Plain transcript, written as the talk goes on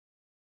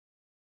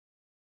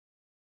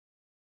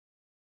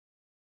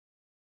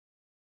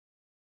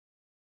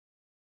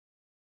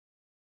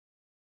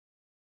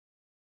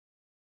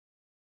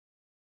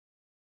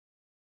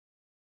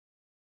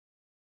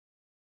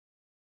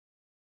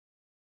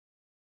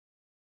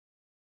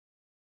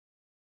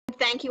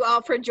thank you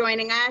all for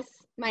joining us.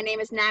 My name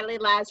is Natalie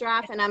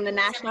Lazaroff, and I'm the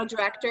National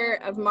Director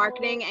of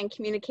Marketing and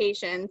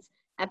Communications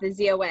at the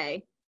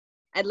ZOA.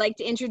 I'd like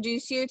to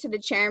introduce you to the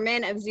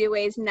Chairman of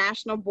ZOA's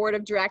National Board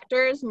of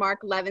Directors,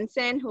 Mark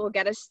Levenson, who will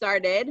get us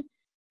started.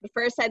 But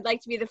first, I'd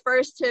like to be the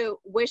first to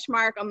wish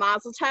Mark a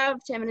mazel tov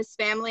to him and his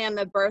family on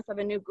the birth of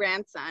a new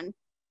grandson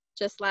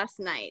just last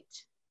night.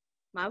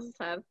 Mazel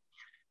tov.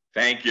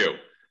 Thank you.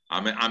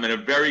 I'm in a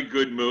very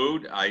good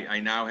mood. I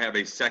now have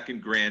a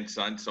second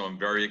grandson, so I'm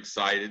very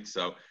excited.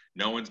 So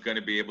no one's going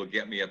to be able to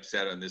get me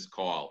upset on this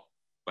call.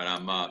 But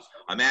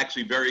I'm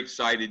actually very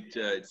excited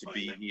to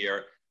be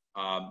here.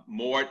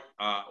 Mort,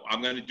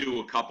 I'm going to do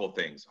a couple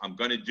things. I'm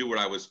going to do what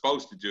I was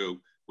supposed to do,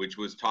 which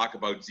was talk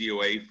about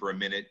ZOA for a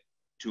minute,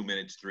 2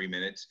 minutes, 3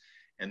 minutes.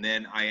 And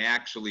then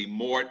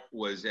Mort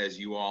was, as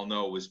you all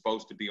know, was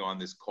supposed to be on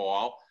this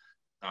call.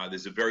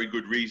 There's a very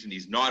good reason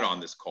he's not on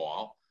this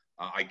call.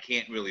 I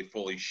can't really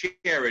fully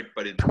share it,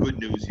 but it's good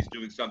news. He's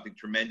doing something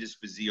tremendous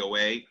for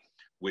ZOA,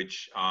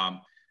 which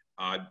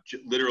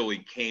literally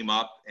came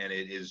up, and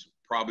it is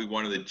probably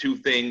one of the two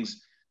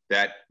things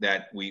that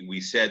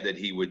we said that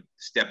he would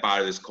step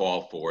out of this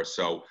call for.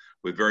 So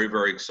we're very,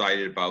 very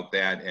excited about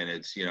that. And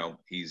it's, you know,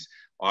 he's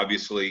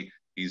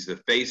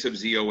the face of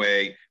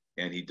ZOA,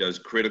 and he does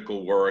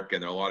critical work,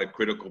 and there are a lot of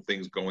critical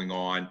things going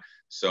on.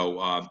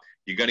 So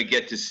you're going to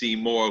get to see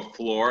more of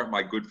Fleur,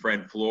 my good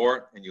friend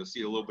Fleur, and you'll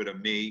see a little bit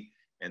of me.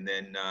 And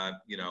then,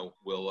 you know,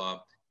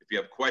 if you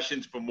have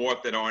questions for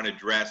Mort that aren't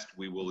addressed,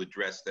 we will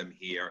address them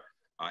here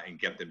and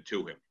get them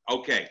to him.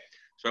 Okay,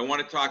 so I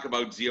want to talk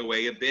about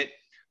ZOA a bit.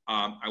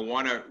 I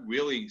want to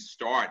really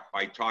start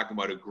by talking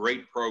about a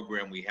great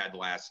program we had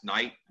last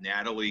night.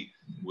 Natalie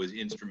was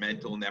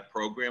instrumental in that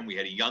program. We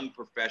had a young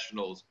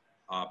professionals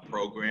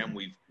program.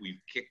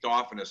 We've kicked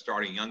off and are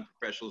starting a young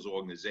professionals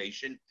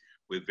organization.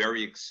 We're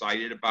very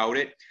excited about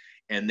it.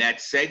 And that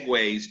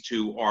segues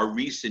to our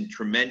recent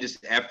tremendous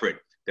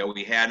effort that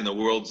we had in the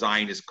World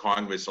Zionist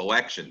Congress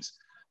elections.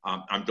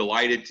 I'm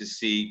delighted to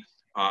see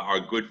our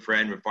good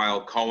friend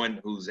Raphael Cohen,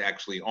 who's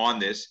actually on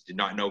this, did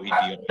not know he'd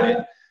be on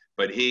it,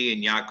 but he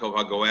and Yaakov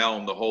Hagoel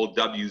and the whole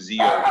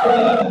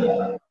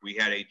WZOA, we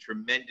had a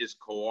tremendous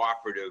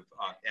cooperative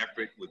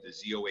effort with the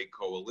ZOA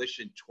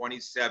coalition.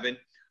 27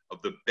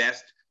 of the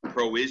best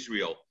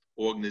pro-Israel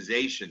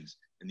organizations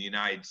in the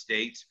United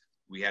States.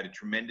 We had a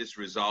tremendous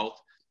result,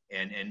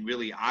 and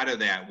really out of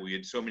that, we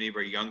had so many of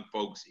our young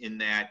folks in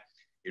that.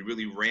 It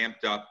really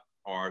ramped up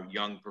our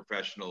young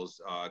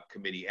professionals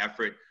committee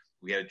effort.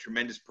 We had a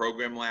tremendous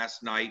program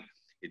last night.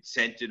 It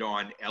centered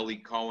on Eli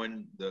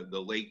Cohen, the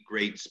late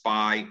great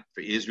spy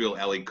for Israel,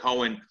 Eli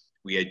Cohen.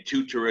 We had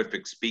two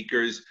terrific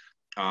speakers.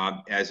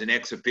 As an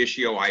ex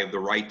officio, I have the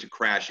right to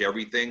crash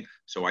everything.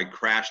 So I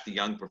crashed the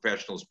Young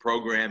Professionals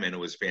program, and it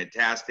was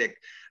fantastic.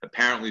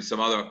 Apparently, some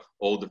other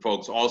older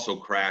folks also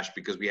crashed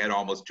because we had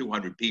almost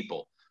 200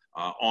 people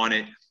on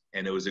it.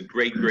 And it was a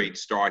great, great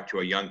start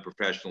to a Young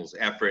Professionals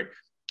effort.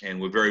 And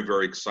we're very,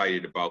 very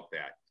excited about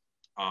that.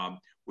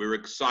 We're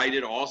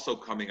excited also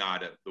coming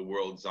out of the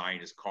World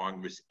Zionist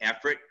Congress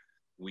effort.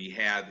 We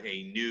have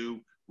a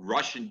new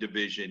Russian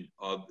division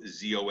of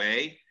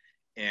ZOA.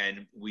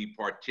 And we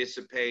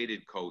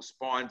participated,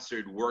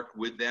 co-sponsored, worked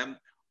with them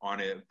on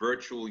a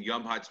virtual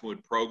Yom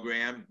Ha'atzmaut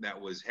program that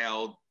was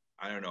held,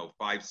 I don't know,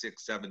 5,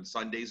 6, 7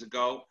 Sundays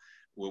ago,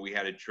 where we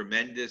had a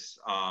tremendous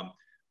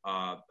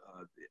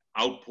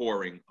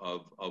outpouring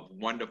of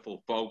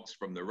wonderful folks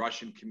from the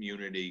Russian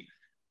community.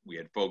 We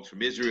had folks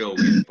from Israel,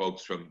 we had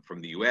folks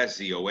from the US,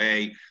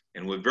 ZOA,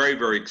 and we're very,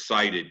 very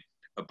excited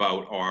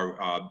about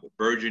our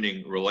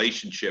burgeoning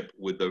relationship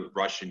with the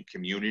Russian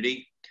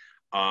community.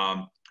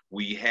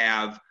 We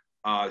have,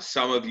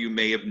 some of you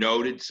may have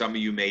noted, some of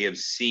you may have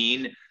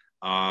seen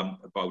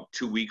about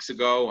 2 weeks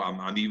ago,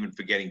 I'm even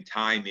forgetting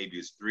time, maybe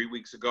it's 3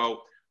 weeks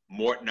ago,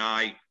 Mort and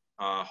I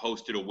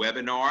hosted a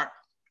webinar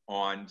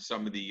on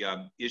some of the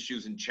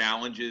issues and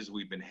challenges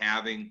we've been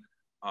having,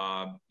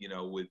 you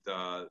know, with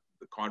the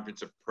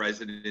Conference of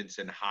Presidents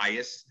and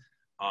highest.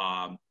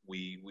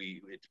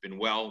 It's been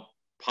well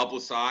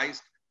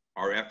publicized,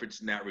 our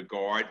efforts in that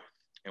regard.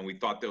 And we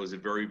thought that was a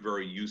very,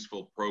 very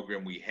useful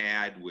program we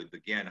had with,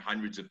 again,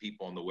 hundreds of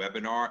people on the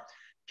webinar.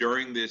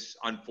 During this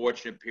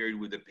unfortunate period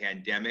with the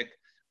pandemic,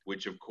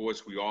 which of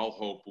course we all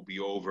hope will be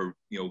over,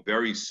 you know,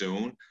 very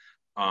soon,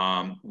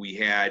 we've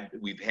had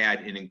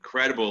an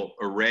incredible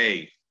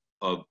array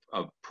of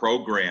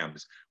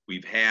programs.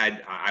 We've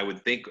had, I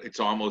would think it's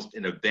almost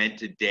an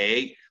event a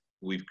day.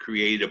 We've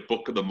created a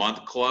Book of the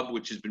Month Club,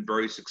 which has been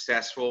very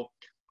successful.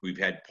 We've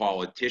had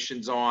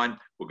politicians on.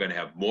 We're going to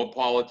have more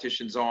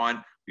politicians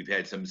on. We've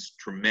had some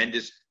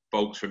tremendous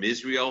folks from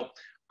Israel.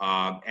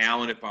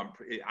 Alan, I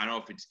don't know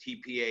if it's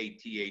TPA,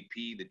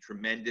 TAP, the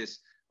tremendous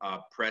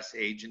press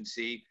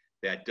agency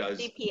that does.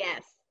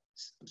 TPS.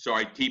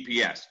 Sorry,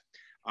 TPS.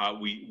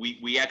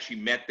 We actually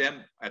met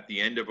them at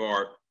the end of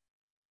our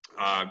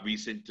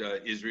recent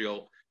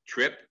Israel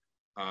trip,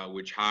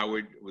 which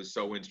Howard was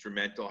so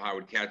instrumental.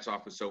 Howard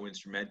Katzoff was so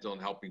instrumental in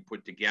helping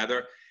put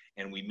together.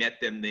 And we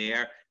met them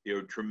there. They're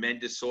a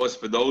tremendous source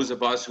for those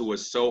of us who are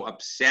so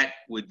upset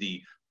with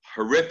the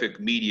horrific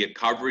media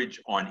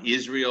coverage on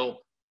Israel,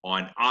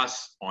 on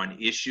us, on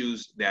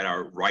issues that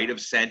are right of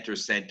center,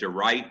 center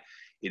right.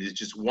 It is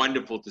just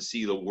wonderful to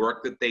see the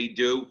work that they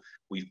do.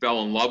 We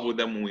fell in love with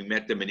them when we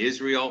met them in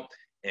Israel.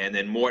 And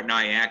then Mort and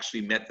I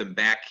actually met them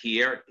back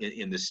here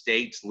in the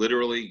States,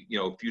 literally,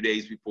 a few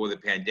days before the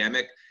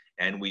pandemic.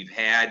 And we've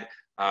had,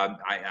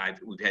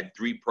 we've had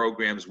 3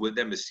 programs with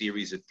them, a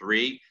series of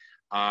 3.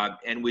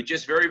 And we're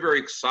just very, very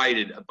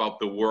excited about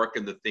the work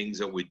and the things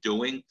that we're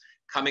doing.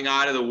 Coming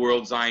out of the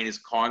World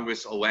Zionist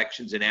Congress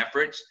elections and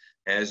efforts,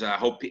 as I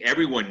hope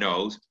everyone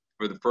knows,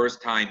 for the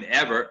first time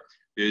ever,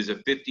 there's a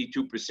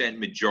 52%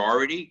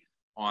 majority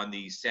on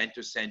the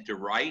center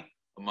right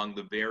among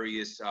the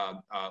various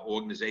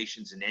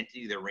organizations and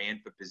entities that ran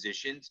for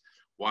positions,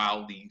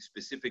 while the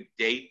specific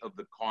date of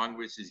the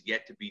Congress is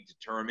yet to be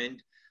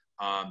determined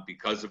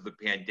because of the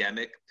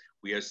pandemic.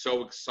 We are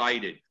so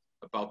excited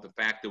about the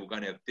fact that we're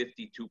going to have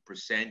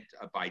 52%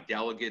 by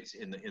delegates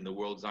in the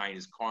World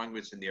Zionist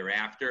Congress and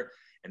thereafter,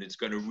 and it's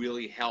going to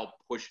really help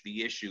push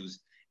the issues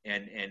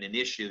and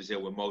initiatives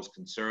that we're most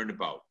concerned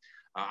about.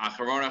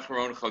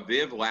 Acharon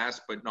Chaviv,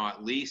 last but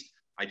not least,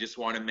 I just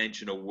want to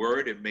mention a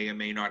word. It may or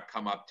may not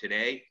come up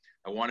today.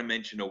 I want to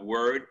mention a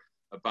word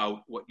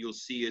about what you'll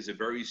see as a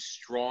very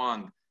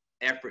strong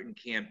effort and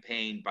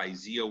campaign by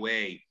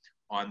ZOA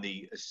on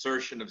the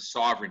assertion of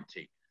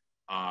sovereignty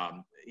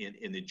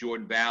in the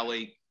Jordan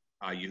Valley,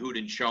 Yehuda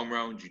and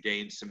Shomron,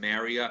 Judea and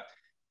Samaria.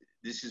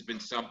 This has been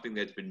something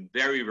that's been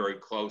very, very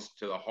close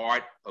to the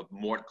heart of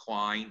Mort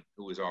Klein,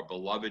 who is our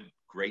beloved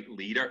great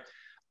leader,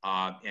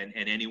 and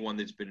anyone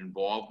that's been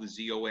involved with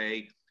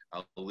ZOA.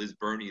 Liz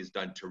Burney has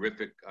done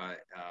terrific,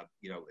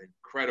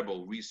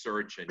 incredible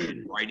research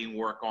and writing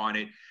work on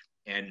it.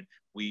 And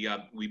we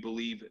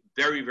believe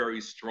very, very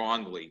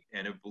strongly,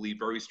 and have believed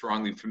very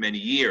strongly for many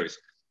years,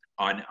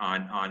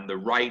 on the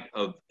right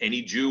of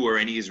any Jew or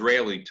any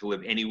Israeli to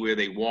live anywhere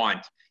they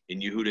want in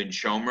Yehuda and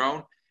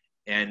Shomron.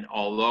 And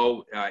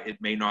although it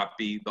may not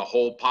be the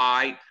whole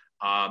pie,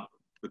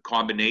 the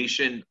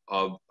combination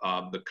of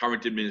the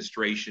current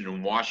administration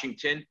in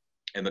Washington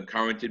and the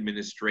current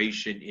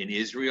administration in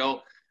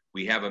Israel,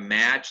 we have a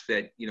match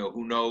that,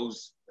 who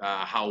knows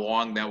how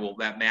long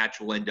that match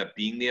will end up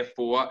being there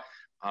for.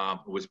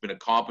 What's been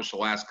accomplished the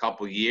last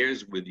couple of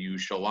years with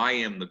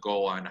Yerushalayim, the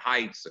Golan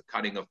Heights, the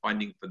cutting of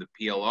funding for the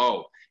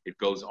PLO. It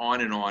goes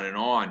on and on and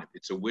on.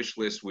 It's a wish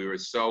list we were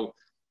so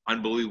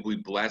unbelievably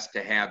blessed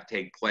to have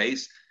take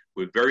place.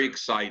 We're very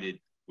excited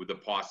with the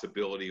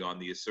possibility on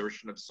the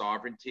assertion of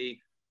sovereignty,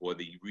 or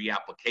the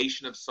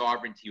reapplication of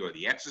sovereignty, or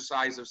the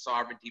exercise of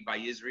sovereignty by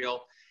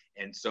Israel.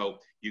 And so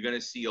you're going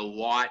to see a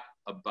lot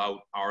about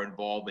our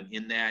involvement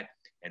in that.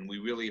 And we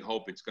really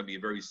hope it's going to be a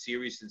very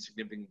serious and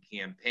significant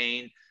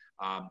campaign.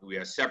 We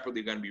are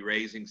separately going to be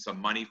raising some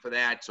money for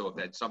that. So if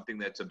that's something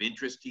that's of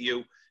interest to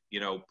you,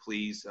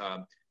 please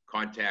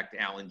contact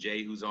Alan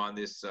J., who's on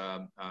this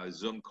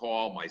Zoom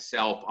call,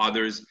 myself,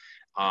 others.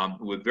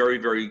 We're very,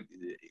 very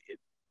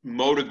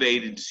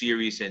motivated,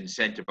 serious, and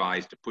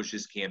incentivized to push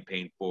this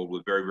campaign forward.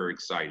 We're very, very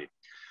excited.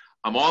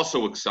 I'm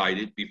also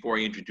excited, before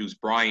I introduce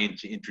Brian,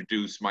 to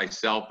introduce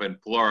myself and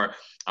Fleur.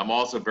 I'm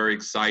also very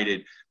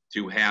excited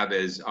to have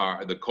as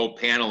the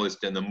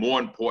co-panelist and the more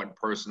important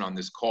person on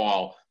this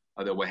call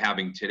that we're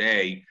having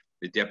today,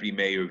 the Deputy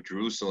Mayor of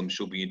Jerusalem.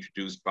 She'll be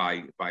introduced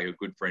by her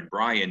good friend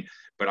Brian.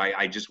 But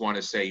I just want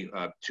to say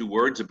 2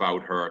 words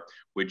about her,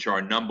 which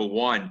are, number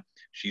one,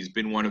 she's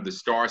been one of the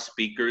star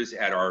speakers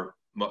at our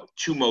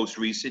 2 most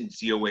recent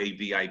ZOA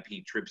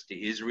VIP trips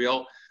to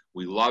Israel.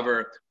 We love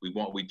her.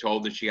 We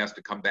told her she has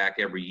to come back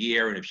every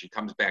year, and if she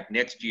comes back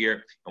next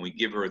year and we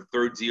give her a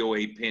 3rd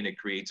ZOA pin, it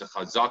creates a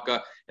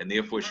chazaka, and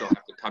therefore she'll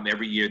have to come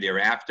every year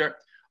thereafter.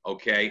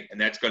 Okay,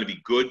 and that's going to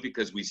be good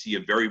because we see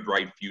a very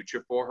bright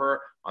future for her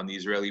on the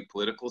Israeli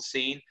political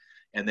scene.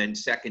 And then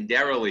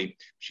secondarily,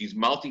 she's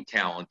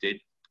multi-talented.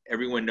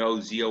 Everyone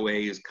knows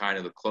ZOA is kind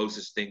of the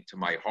closest thing to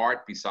my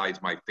heart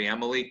besides my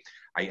family.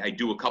 I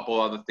do a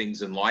couple other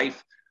things in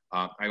life.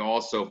 I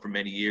also, for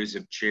many years,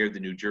 have chaired the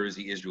New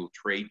Jersey Israel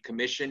Trade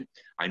Commission.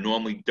 I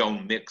normally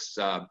don't mix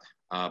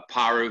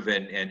Parav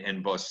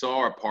and Basar,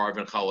 or Parav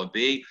and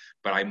Chalabi,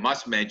 but I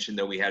must mention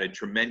that we had a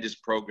tremendous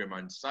program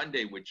on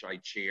Sunday, which I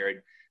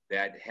chaired,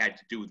 that had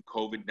to do with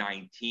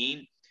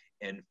COVID-19.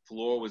 And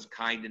Fleur was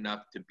kind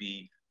enough to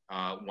be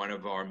one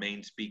of our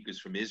main speakers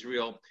from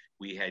Israel.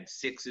 We had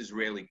 6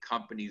 Israeli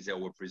companies that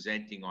were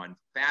presenting on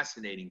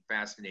fascinating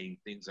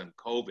things on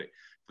COVID.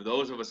 For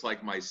those of us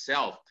like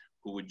myself,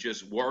 who were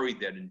just worried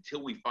that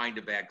until we find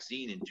a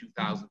vaccine in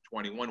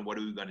 2021, what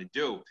are we going to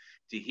do?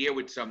 To hear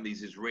what some of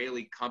these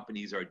Israeli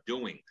companies are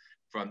doing,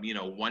 from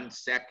 1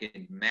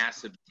 second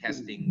massive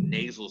testing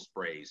nasal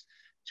sprays,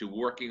 to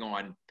working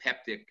on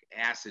peptic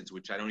acids,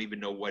 which I don't even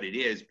know what it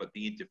is, but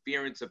the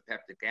interference of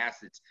peptic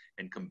acids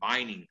and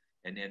combining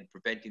and then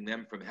preventing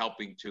them from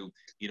helping to,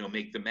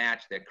 make the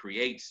match that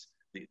creates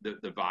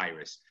the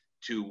virus,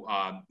 to,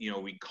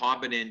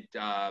 recombinant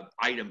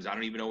items. I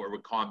don't even know what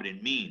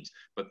recombinant means,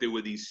 but there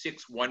were these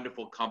 6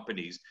 wonderful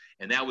companies,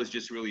 and that was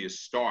just really a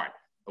start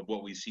of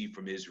what we see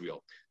from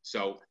Israel.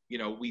 So, you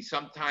know, we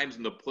sometimes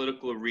in the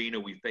political arena,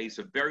 we face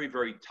a very,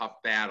 very tough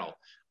battle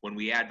when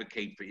we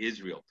advocate for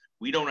Israel.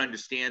 We don't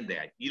understand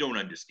that. You don't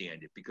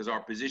understand it because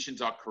our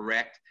positions are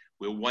correct.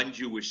 We're one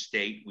Jewish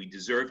state. We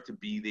deserve to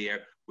be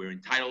there. We're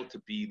entitled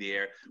to be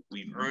there.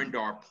 We've earned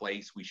our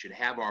place. We should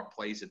have our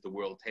place at the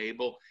world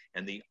table.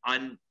 And the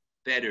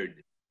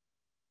unfettered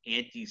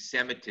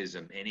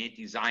anti-Semitism and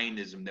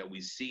anti-Zionism that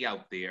we see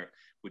out there,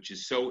 which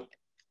is so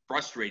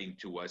frustrating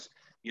to us.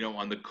 You know,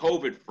 on the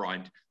COVID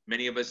front,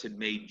 many of us had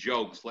made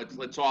jokes.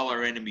 Let's all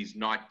our enemies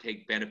not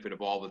take benefit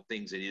of all the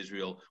things that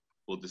Israel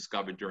will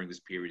discover during this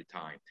period of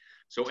time.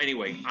 So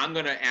anyway, I'm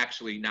going to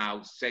actually now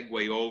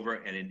segue over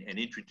and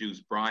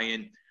introduce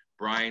Brian.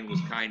 Brian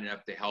was kind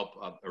enough to help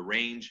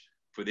arrange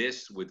for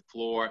this with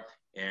Fleur.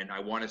 And I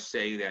want to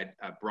say that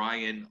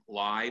Brian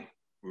Leib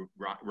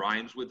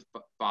rhymes with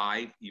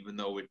 5, even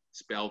though it's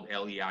spelled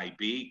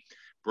L-E-I-B.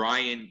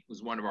 Brian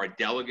was one of our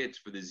delegates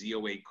for the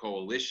ZOA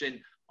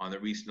coalition on the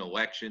recent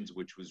elections,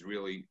 which was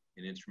really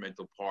an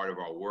instrumental part of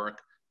our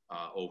work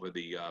over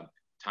the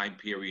time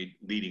period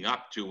leading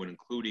up to and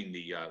including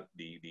the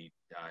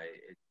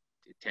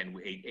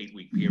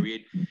 8-week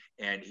period.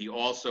 And he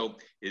also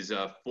is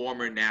a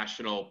former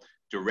national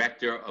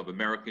director of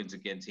Americans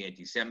Against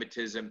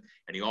Anti-Semitism,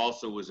 and he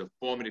also was a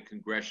former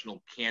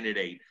congressional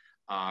candidate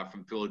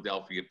from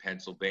Philadelphia,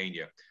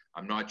 Pennsylvania.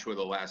 I'm not sure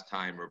the last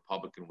time a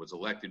Republican was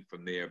elected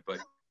from there, but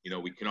you know,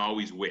 we can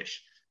always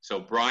wish. So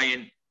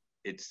Brian,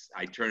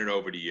 I turn it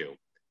over to you.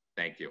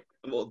 Thank you.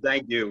 Well,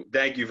 thank you.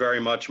 Thank you very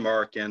much,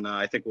 Mark. And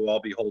I think we'll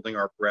all be holding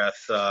our breath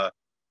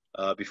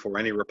before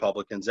any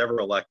Republicans ever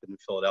elected in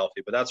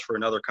Philadelphia, but that's for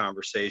another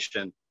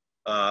conversation.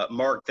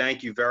 Mark,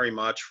 thank you very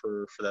much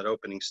for that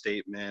opening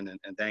statement,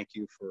 and thank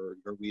you for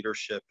your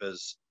leadership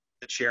as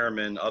the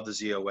chairman of the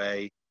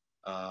ZOA.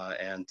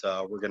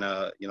 We're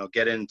gonna,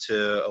 get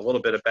into a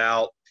little bit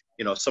about,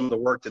 some of the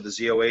work that the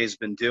ZOA has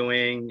been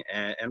doing,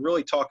 and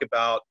really talk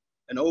about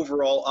an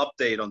overall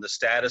update on the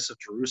status of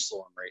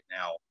Jerusalem right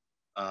now.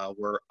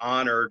 We're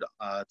honored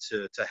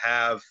to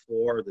have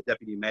Fleur, the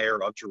deputy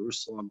mayor of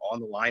Jerusalem, on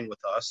the line with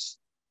us.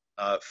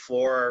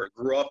 Fleur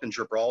grew up in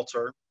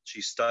Gibraltar.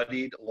 She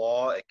studied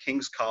law at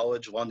King's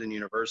College, London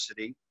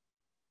University.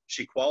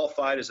 She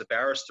qualified as a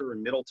barrister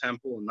in Middle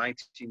Temple in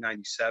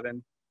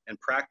 1997 and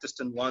practiced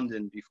in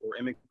London before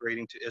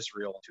immigrating to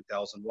Israel in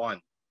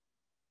 2001.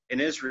 In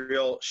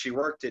Israel, she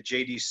worked at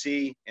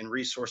JDC in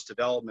resource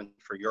development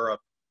for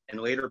Europe and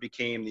later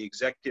became the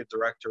executive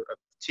director of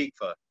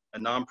Tikva, a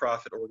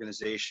nonprofit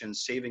organization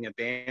saving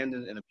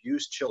abandoned and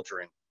abused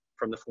children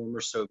from the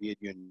former Soviet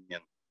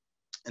Union.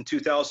 In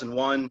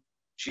 2001,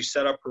 she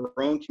set up her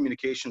own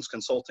communications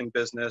consulting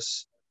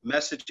business,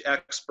 Message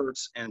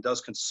Experts, and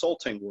does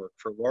consulting work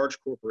for large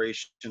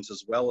corporations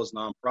as well as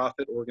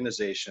nonprofit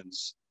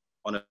organizations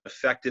on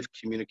effective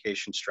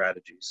communication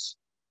strategies.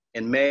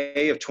 In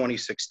May of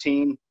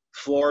 2016,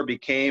 Fleur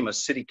became a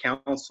city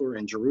councilor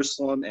in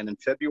Jerusalem, and in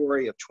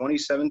February of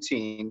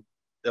 2017,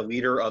 the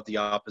leader of the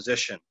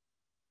opposition.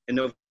 In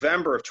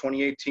November of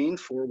 2018,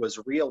 Fleur was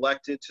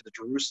re-elected to the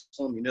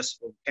Jerusalem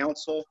Municipal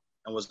Council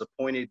and was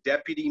appointed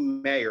deputy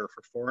mayor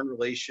for foreign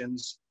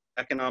relations,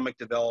 economic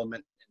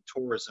development, and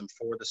tourism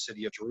for the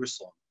city of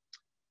Jerusalem.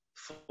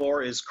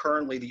 Fleur is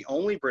currently the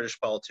only British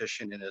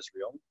politician in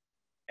Israel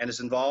and is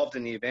involved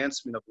in the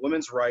advancement of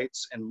women's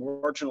rights and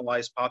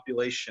marginalized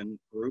population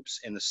groups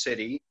in the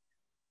city,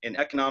 in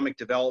economic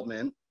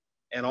development,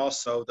 and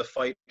also the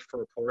fight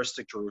for a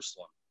pluralistic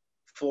Jerusalem.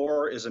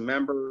 Fleur is a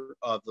member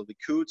of the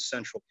Likud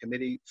Central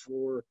Committee.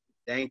 Fleur,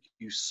 thank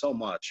you so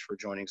much for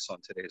joining us on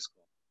today's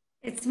call.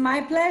 It's my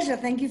pleasure.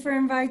 Thank you for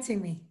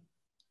inviting me.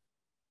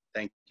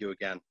 Thank you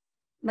again.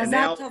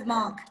 Mazal tov,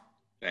 Mark.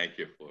 Thank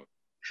you,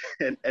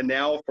 Fleur. And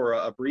now for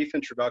a brief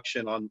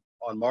introduction on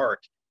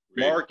Mark.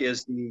 Great. Mark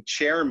is the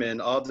chairman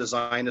of the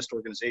Zionist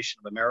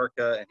Organization of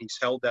America, and he's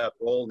held that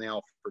role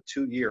now for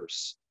 2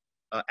 years.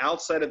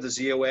 Outside of the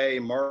ZOA,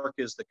 Mark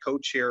is the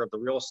co-chair of the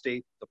real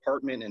estate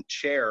department and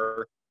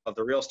chair of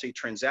the real estate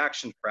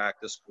transaction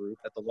practice group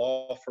at the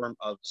law firm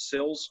of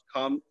Sills,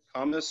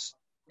 Thomas,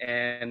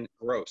 and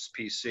Gross,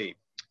 PC.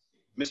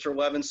 Mr.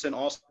 Levenson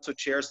also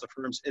chairs the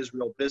firm's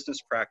Israel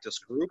Business Practice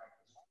Group.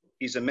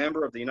 He's a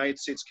member of the United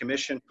States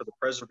Commission for the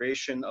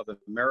Preservation of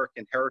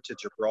American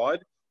Heritage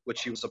Abroad,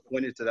 which he was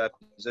appointed to that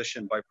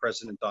position by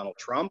President Donald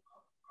Trump.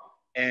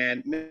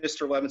 And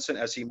Mr. Levenson,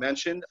 as he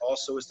mentioned,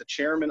 also is the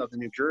chairman of the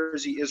New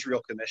Jersey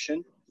Israel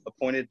Commission,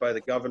 appointed by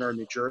the governor of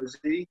New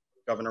Jersey,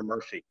 Governor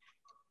Murphy.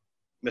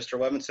 Mr.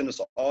 Levenson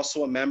is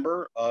also a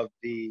member of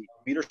the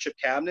leadership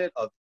cabinet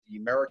of the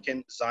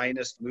American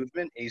Zionist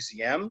Movement,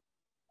 AZM,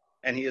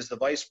 and he is the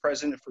vice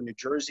president for New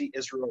Jersey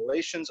Israel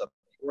Relations of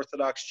the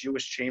Orthodox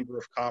Jewish Chamber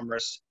of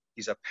Commerce.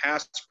 He's a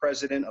past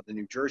president of the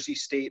New Jersey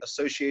State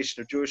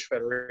Association of Jewish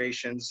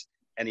Federations,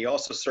 and he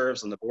also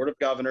serves on the Board of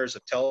Governors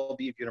of Tel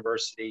Aviv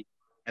University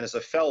and is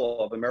a fellow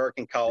of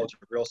American College of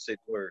Real Estate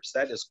Lawyers.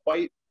 That is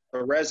quite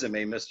a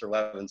resume, Mr.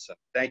 Levenson.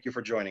 Thank you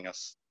for joining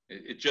us.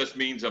 It just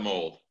means I'm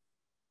old.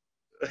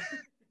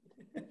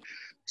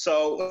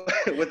 So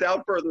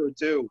without further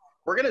ado,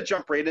 we're going to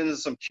jump right into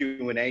some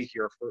Q&A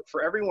here.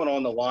 For everyone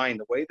on the line,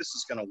 the way this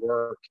is going to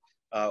work,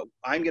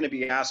 I'm going to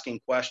be asking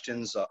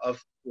questions of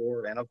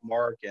Fleur and of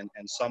Mark, and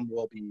some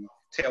will be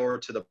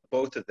tailored to the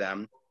both of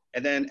them.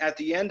 And then at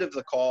the end of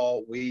the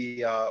call,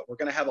 we're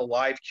going to have a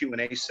live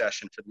Q&A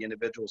session for the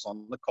individuals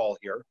on the call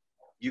here.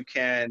 You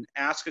can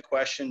ask a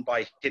question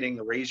by hitting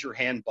the raise your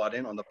hand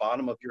button on the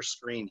bottom of your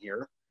screen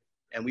here.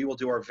 And we will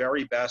do our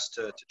very best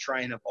to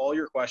try and have all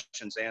your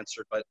questions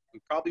answered, but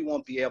we probably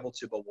won't be able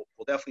to, but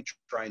we'll definitely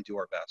try and do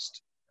our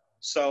best.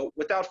 So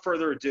without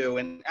further ado,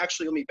 and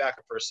actually let me back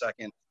up for a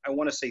second. I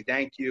want to say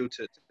thank you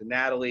to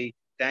Natalie,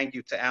 thank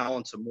you to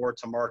Alan, to Moore,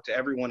 to Mark, to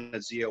everyone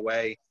at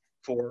ZOA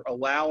for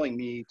allowing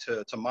me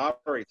to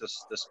moderate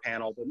this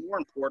panel, but more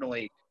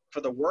importantly, for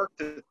the work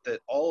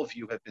that all of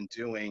you have been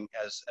doing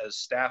as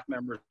staff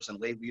members and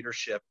lay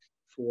leadership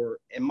for,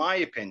 in my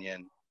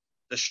opinion,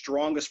 the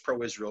strongest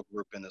pro-Israel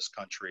group in this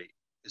country.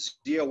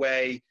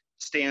 ZOA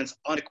stands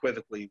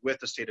unequivocally with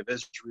the state of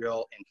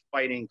Israel in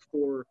fighting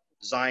for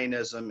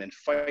Zionism and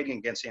fighting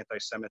against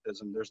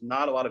anti-Semitism. There's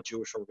not a lot of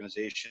Jewish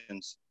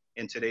organizations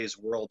in today's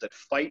world that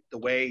fight the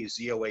way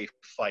ZOA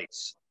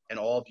fights, and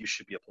all of you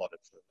should be applauded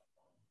for that.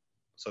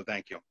 So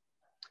thank you.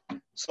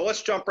 So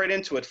let's jump right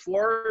into it.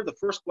 Fleur, the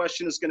first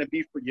question is going to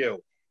be for you.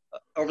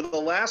 Over the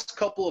last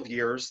couple of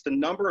years, the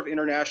number of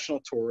international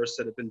tourists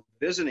that have been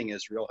visiting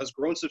Israel has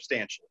grown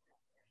substantially.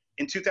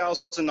 In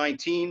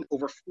 2019,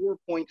 over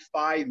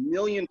 4.5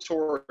 million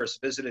tourists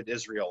visited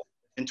Israel,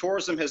 and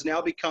tourism has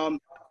now become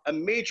a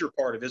major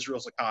part of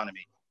Israel's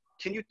economy.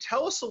 Can you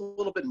tell us a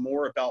little bit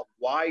more about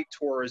why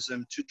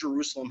tourism to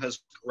Jerusalem has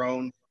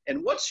grown,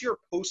 and what's your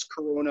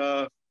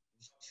post-corona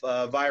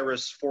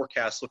virus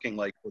forecast looking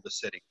like for the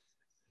city?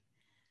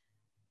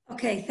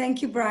 Okay,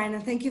 thank you, Brian,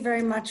 and thank you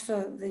very much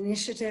for the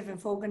initiative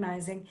and for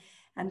organizing,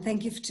 and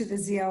thank you to the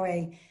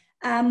ZOA.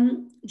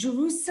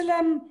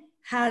 Jerusalem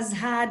has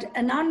had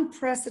an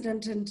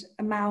unprecedented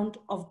amount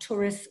of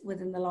tourists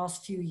within the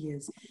last few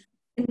years.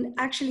 We can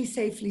actually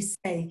safely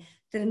say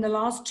that in the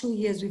last 2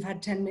 years, we've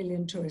had 10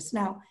 million tourists.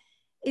 Now,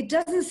 it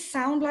doesn't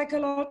sound like a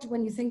lot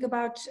when you think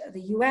about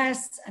the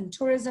US and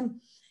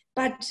tourism,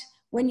 but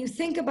when you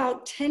think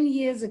about 10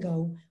 years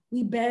ago,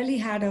 we barely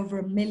had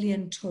over 1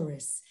 million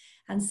tourists.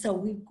 And so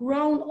we've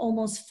grown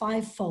almost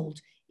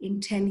fivefold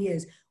in 10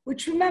 years,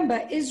 which,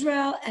 remember,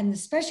 Israel and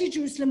especially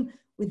Jerusalem,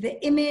 with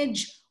the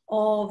image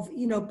of,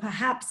 you know,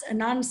 perhaps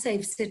an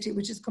unsafe city,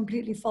 which is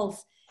completely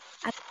false.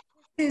 And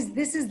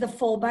this is the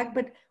fallback,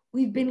 but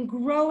we've been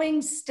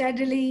growing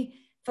steadily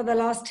for the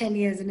last 10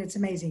 years, and it's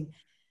amazing.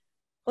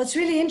 What's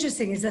really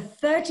interesting is that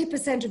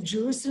 30% of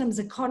Jerusalem's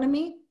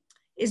economy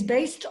is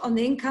based on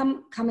the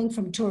income coming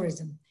from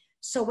tourism.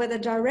 So whether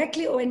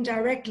directly or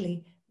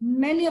indirectly,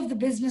 many of the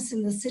business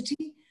in the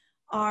city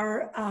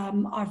are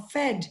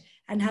fed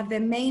and have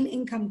their main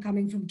income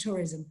coming from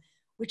tourism,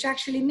 which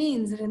actually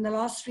means that in the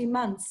last 3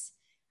 months,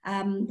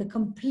 the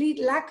complete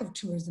lack of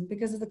tourism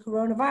because of the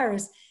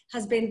coronavirus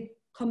has been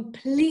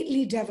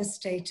completely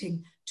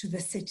devastating to the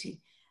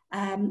city.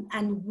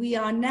 And we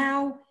are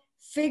now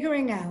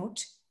figuring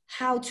out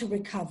how to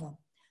recover.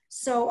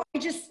 So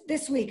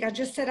this week, I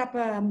just set up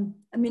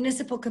a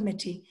municipal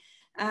committee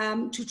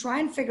to try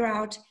and figure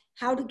out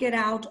how to get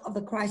out of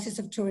the crisis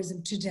of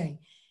tourism today.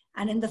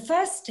 And in the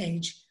first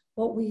stage,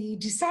 what we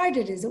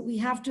decided is that we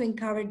have to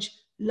encourage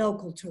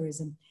local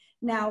tourism.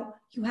 Now,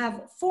 you have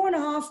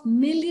 4.5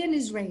 million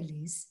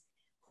Israelis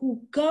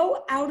who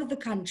go out of the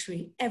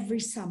country every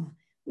summer,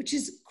 which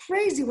is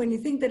crazy when you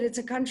think that it's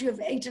a country of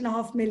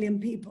 8.5 million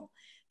people,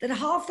 that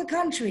half the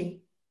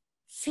country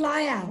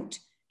fly out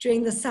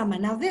during the summer.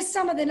 Now, this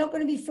summer, they're not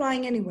going to be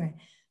flying anywhere.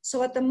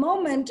 So at the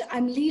moment,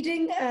 I'm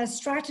leading a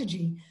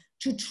strategy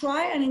to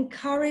try and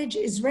encourage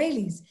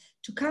Israelis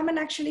to come and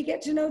actually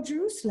get to know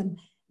Jerusalem.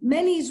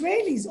 Many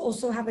Israelis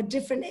also have a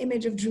different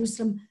image of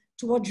Jerusalem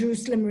to what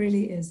Jerusalem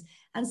really is.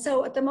 And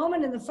so at the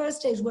moment, in the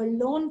first stage, we're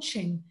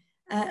launching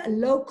a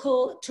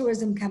local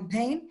tourism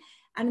campaign.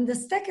 And in the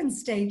second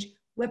stage,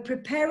 we're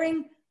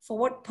preparing for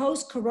what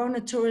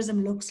post-corona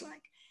tourism looks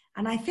like.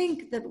 And I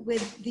think that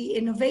with the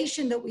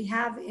innovation that we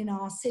have in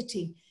our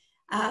city,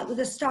 with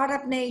the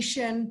Startup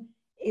Nation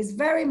is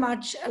very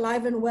much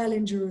alive and well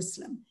in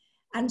Jerusalem.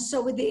 And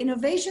so with the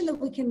innovation that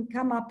we can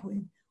come up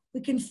with, we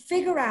can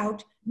figure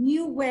out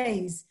new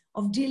ways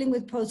of dealing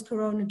with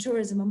post-corona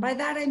tourism. And by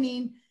that, I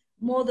mean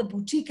more the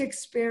boutique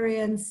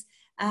experience.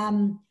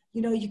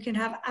 You know, you can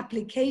have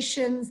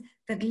applications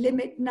that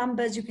limit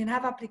numbers. You can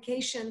have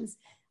applications.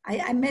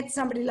 I met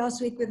somebody last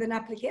week with an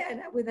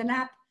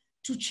app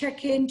to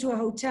check into a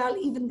hotel,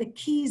 even the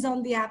keys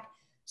on the app.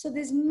 So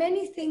there's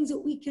many things that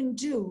we can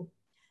do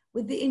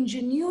with the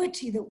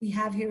ingenuity that we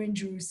have here in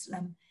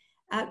Jerusalem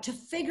to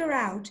figure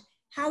out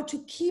how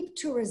to keep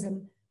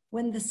tourism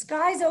when the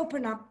skies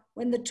open up,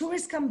 when the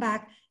tourists come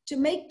back, to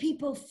make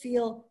people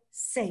feel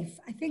safe.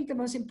 I think the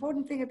most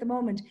important thing at the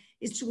moment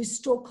is to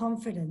restore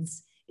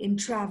confidence in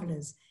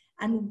travelers.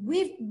 And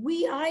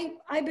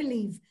I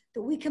believe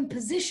that we can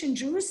position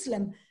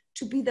Jerusalem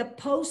to be the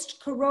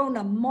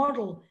post-corona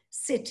model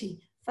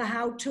city for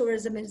how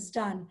tourism is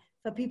done,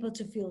 for people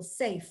to feel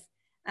safe.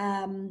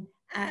 And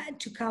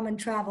to come and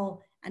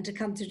travel and to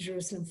come to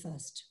Jerusalem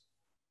first.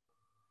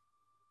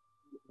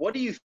 What do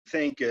you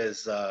think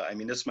is, I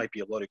mean, this might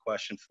be a loaded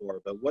question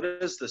for, but what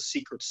is the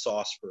secret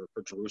sauce for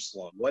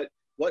Jerusalem? What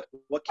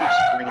keeps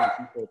bringing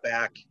people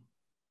back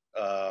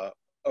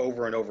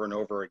over and over and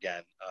over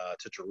again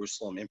to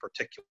Jerusalem in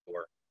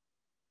particular?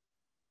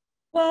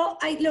 Well,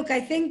 I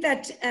think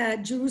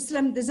that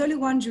Jerusalem, there's only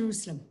one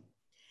Jerusalem.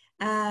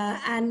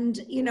 And,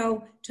 you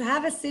know, to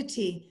have a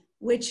city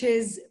which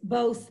is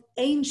both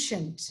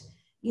ancient,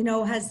 you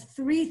know, has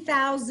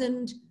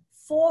 3,000,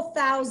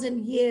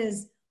 4,000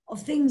 years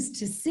of things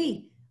to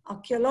see,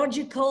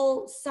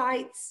 archaeological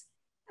sites,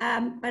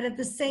 but at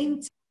the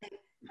same time,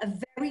 a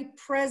very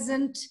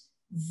present,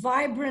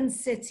 vibrant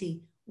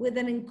city with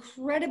an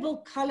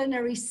incredible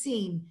culinary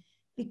scene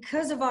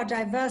because of our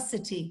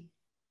diversity,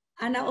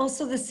 and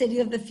also the city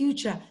of the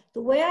future.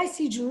 The way I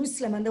see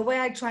Jerusalem and the way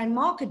I try and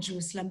market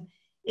Jerusalem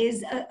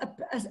is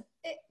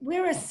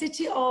we're a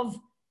city of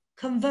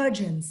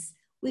convergence.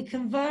 We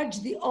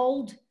converge the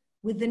old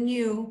with the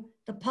new,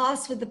 the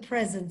past with the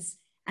present,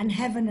 and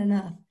heaven and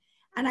earth.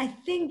 And I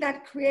think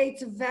that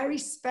creates a very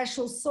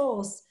special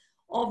source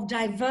of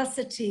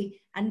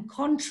diversity and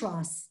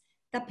contrast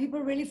that people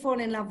really fall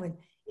in love with.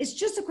 It's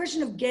just a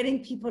question of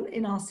getting people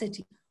in our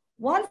city.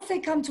 Once they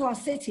come to our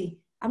city,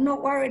 I'm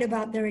not worried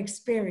about their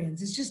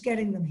experience. It's just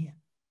getting them here.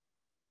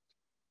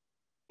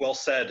 Well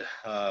said.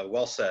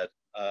 Well said.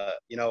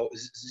 You know,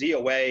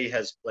 ZOA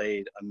has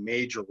played a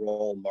major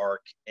role,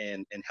 Mark,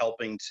 in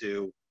helping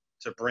to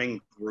bring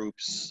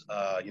groups,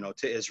 you know,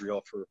 to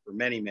Israel for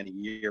many, many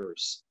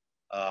years.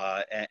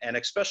 And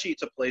especially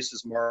to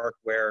places, Mark,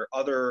 where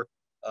other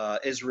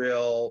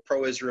pro-Israel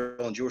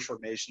and Jewish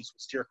organizations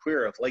would steer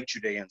clear of, like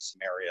Judea and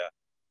Samaria.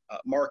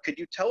 Mark, could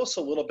you tell us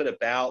a little bit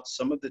about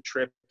some of the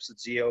trips that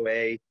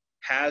ZOA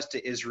has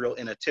to Israel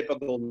in a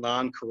typical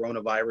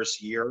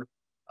non-coronavirus year?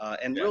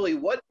 And really,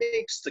 what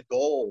makes the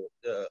goal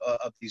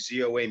of these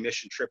ZOA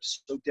mission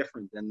trips so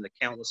different than the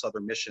countless other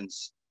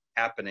missions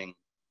happening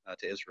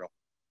to Israel?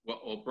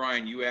 Well,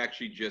 Brian, you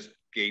actually just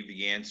gave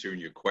the answer in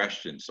your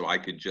question, so I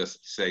could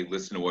just say,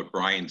 listen to what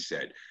Brian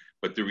said.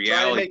 But the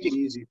reality, try to make it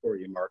easy for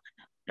you, Mark.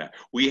 Yeah,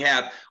 we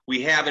have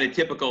in a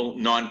typical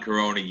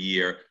non-corona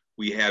year,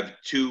 we have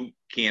 2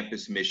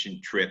 campus mission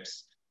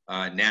trips.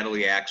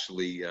 Natalie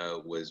actually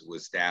was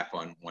staff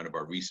on one of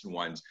our recent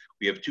ones.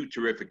 We have 2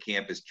 terrific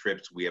campus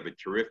trips. We have a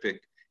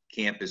terrific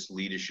campus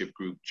leadership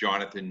group.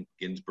 Jonathan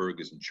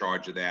Ginsburg is in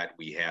charge of that.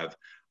 We have,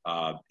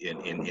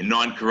 in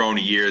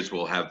non-corona years,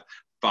 we'll have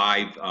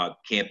 5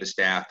 campus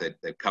staff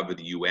that cover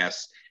the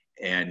U.S.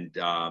 And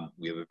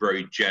we have a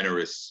very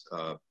generous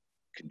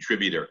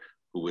contributor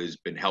who has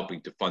been helping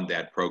to fund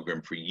that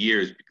program for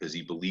years because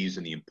he believes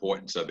in the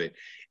importance of it.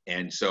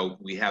 And so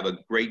we have a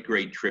great,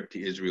 great trip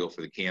to Israel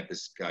for the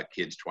campus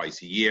kids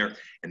twice a year.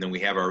 And then we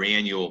have our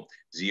annual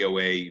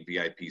ZOA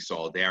VIP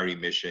Solidarity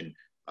Mission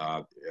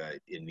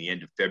in the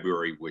end of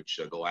February, which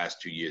the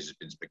last 2 years has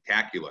been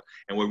spectacular.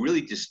 And what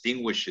really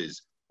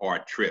distinguishes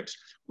our trips,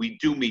 we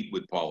do meet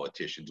with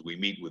politicians. We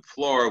meet with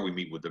Fleur, we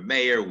meet with the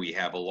mayor. We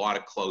have a lot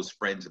of close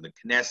friends in the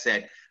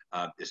Knesset,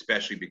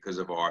 especially because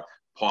of our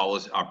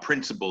policy, our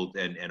principled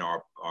and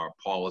our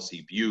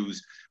policy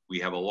views. We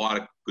have a lot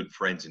of good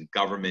friends in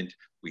government.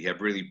 We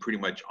have really pretty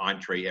much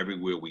entree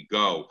everywhere we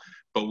go,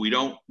 but we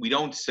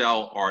don't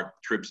sell our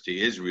trips to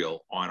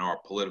Israel on our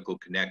political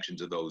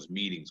connections of those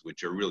meetings,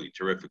 which are really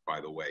terrific, by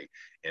the way.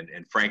 And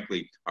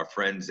frankly, our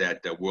friends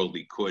at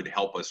Worldly Could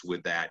help us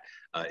with that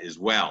as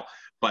well.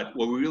 But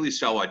what we really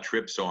sell our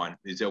trips on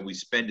is that we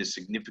spend a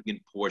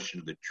significant portion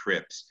of the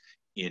trips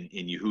in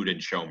Yehuda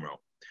and Shomro.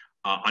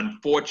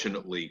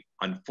 Unfortunately,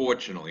 and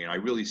I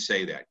really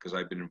say that because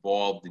I've been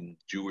involved in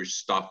Jewish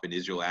stuff and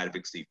Israel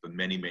advocacy for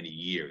many, many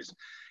years,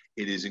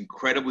 it is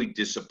incredibly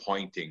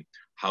disappointing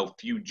how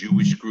few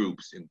Jewish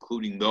groups,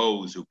 including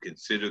those who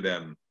consider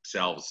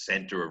themselves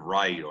center of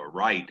right or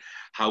right,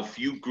 how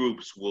few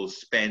groups will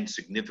spend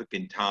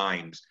significant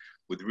times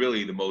with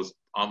really the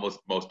almost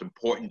most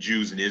important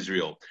Jews in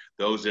Israel,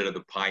 those that are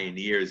the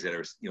pioneers that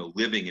are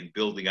living and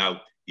building out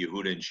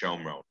Yehuda and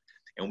Shomro.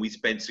 And we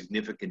spend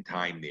significant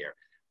time there.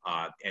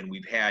 And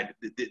we've had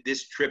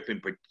this trip in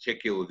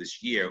particular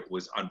this year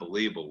was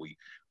unbelievable.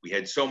 We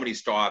had so many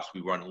stops.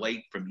 We run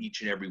late from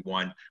each and every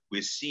one.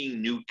 We're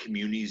seeing new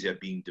communities that are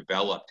being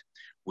developed.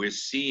 We're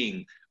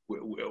seeing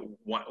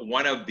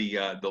one of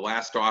the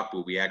last stop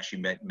where we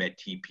actually met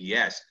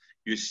TPS.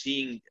 You're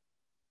seeing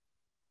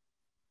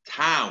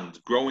towns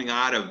growing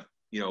out of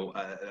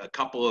a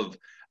couple of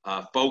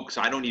folks.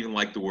 I don't even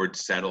like the word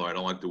settle. I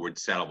don't like the word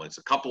settlements.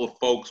 A couple of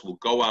folks will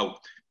go out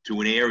to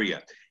an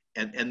area.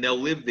 And they'll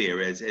live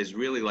there as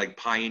really like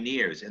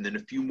pioneers, and then a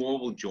few more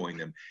will join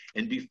them.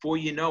 And before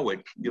you know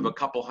it, you have a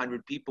couple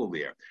hundred people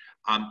there.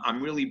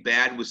 I'm really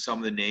bad with some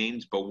of the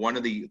names, but one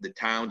of the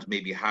towns,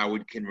 maybe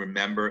Howard can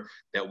remember,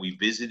 that we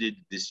visited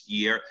this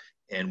year,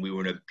 and we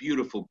were in a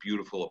beautiful,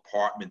 beautiful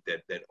apartment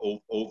that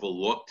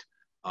overlooked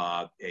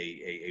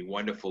a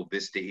wonderful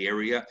vista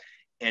area.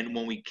 And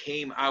when we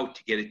came out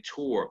to get a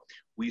tour,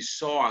 we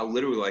saw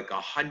literally like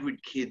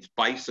 100 kids'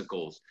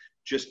 bicycles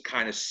just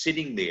kind of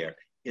sitting there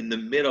in the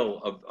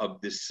middle of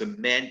the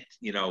cement,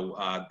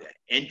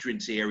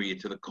 entrance area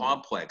to the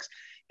complex.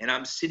 And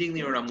I'm sitting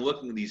there and I'm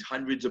looking at these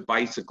hundreds of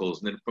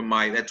bicycles. And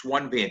then that's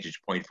one vantage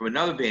point. From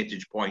another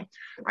vantage point,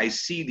 I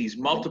see these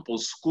multiple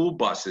school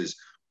buses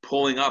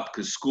pulling up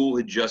because school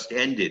had just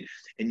ended.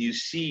 And you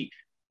see,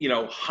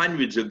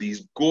 hundreds of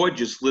these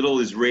gorgeous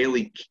little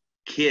Israeli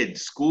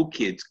kids, school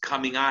kids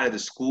coming out of the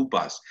school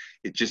bus.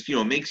 It just,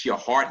 makes your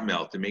heart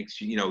melt. It makes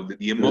you,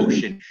 the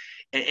emotion.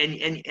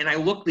 And I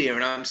look there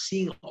and I'm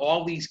seeing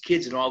all these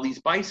kids and all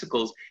these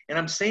bicycles. And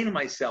I'm saying to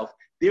myself,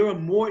 there are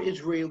more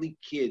Israeli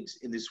kids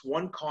in this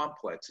one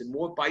complex and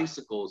more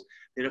bicycles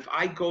than if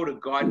I go to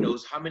God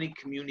knows how many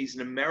communities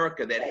in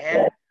America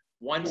that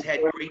once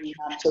had great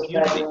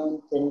community.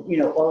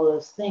 And, all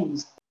those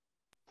things.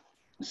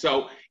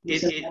 So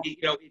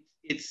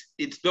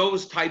it's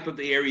those type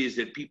of areas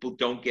that people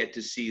don't get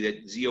to see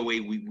that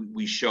ZOA,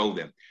 we show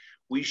them.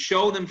 We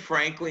show them,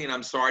 frankly, and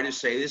I'm sorry to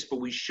say this, but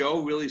we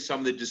show really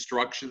some of the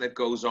destruction that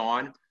goes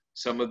on,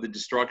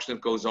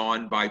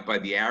 by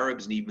the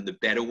Arabs and even the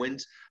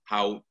Bedouins,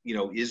 how,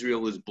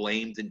 Israel is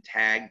blamed and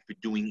tagged for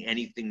doing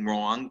anything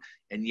wrong.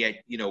 And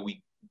yet,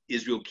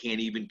 Israel can't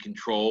even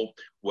control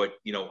what,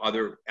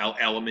 other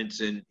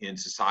elements in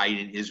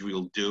society in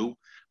Israel do.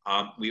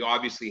 We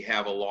obviously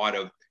have a lot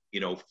of,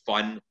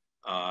 fun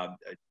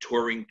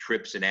touring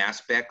trips and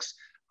aspects.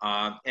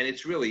 And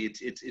it's really,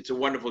 it's a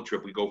wonderful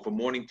trip. We go from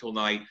morning till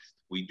night.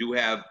 We do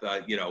have,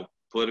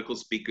 political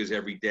speakers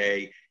every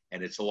day,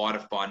 and it's a lot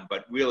of fun.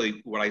 But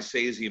really, what I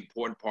say is the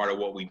important part of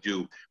what we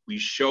do. We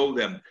show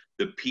them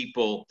the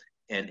people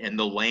and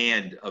the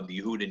land of the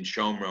Yehud and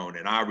Shomron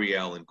and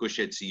Ariel and Gush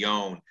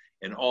Etzion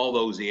and all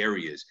those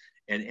areas.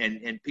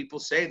 And people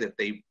say that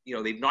they've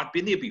not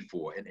been there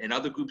before, and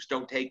other groups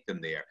don't take them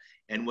there.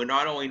 And we're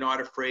not only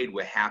not afraid,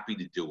 we're happy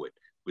to do it.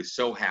 We're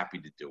so happy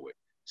to do it.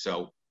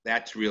 So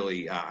that's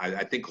really,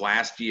 I think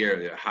last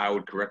year,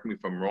 Howard, correct me if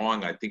I'm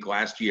wrong, I think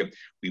last year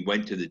we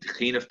went to the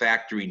Techina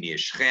factory near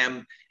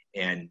Shechem,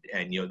 and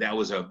that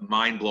was a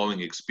mind-blowing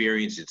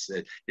experience.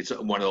 It's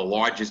one of the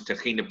largest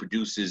Techina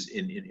producers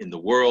in the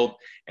world,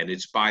 and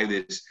it's by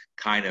this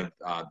kind of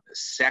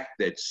sect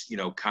that's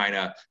kind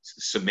of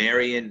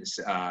Sumerian.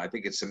 I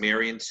think it's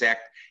Sumerian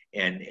sect,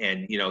 and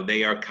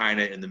they are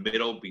kind of in the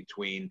middle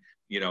between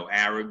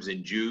Arabs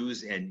and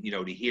Jews, and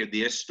to hear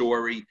their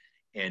story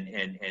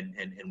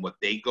and what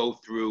they go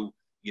through,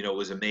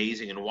 was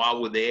amazing. And while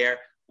we're there,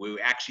 we were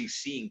actually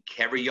seeing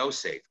Kever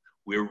Yosef.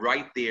 We're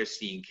right there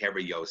seeing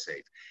Kever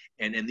Yosef.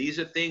 And these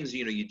are things,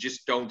 you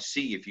just don't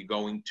see if you're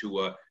going to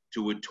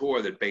a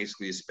tour that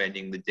basically is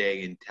spending the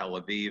day in Tel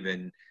Aviv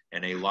and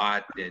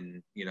Eilat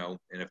and,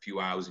 and a few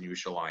hours in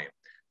Yerushalayim.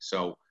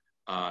 So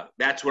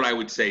that's what I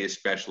would say is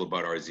special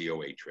about our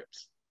ZOA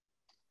trips.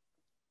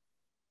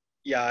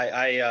 Yeah,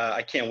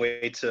 I can't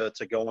wait to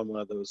go on one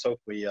of those,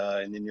 hopefully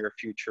in the near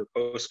future,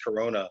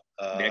 post-Corona.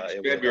 Next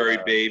February,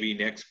 baby,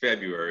 next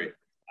February.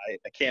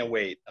 I can't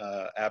wait,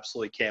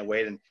 absolutely can't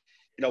wait. And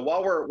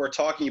while we're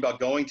talking about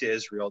going to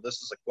Israel,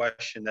 this is a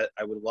question that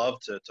I would love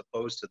to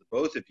pose to the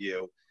both of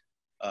you.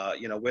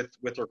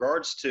 With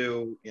regards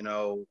to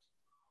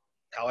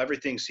how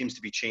everything seems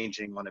to be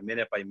changing on a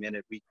minute by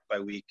minute, week by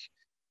week,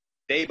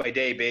 day by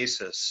day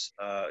basis.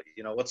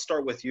 Let's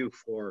start with you,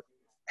 Fleur.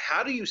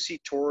 How do you see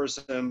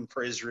tourism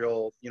for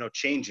Israel,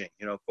 changing?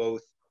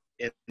 Both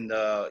in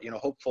the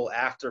hopeful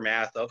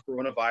aftermath of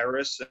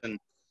coronavirus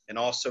and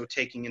also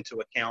taking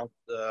into account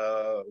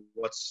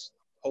what's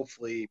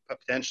hopefully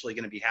potentially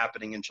going to be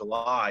happening in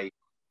July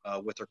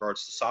with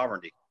regards to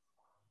sovereignty?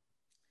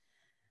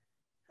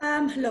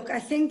 Look, I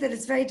think that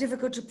it's very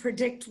difficult to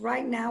predict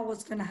right now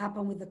what's going to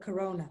happen with the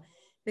corona,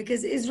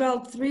 because Israel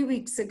 2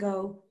 weeks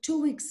ago,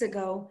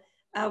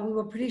 we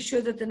were pretty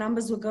sure that the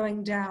numbers were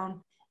going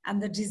down and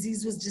the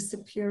disease was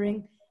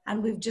disappearing.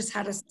 And we've just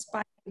had a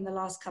spike in the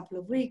last couple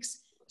of weeks,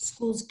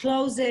 schools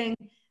closing.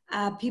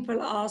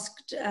 People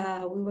asked,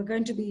 we were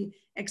going to be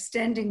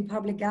extending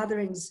public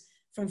gatherings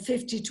from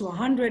 50 to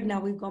 100. Now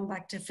we've gone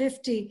back to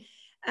 50.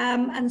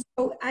 And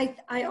so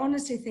I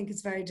honestly think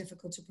it's very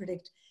difficult to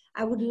predict.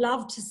 I would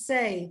love to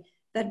say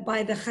that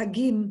by the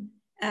Chagim,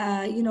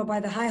 by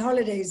the high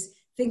holidays,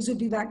 things would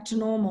be back to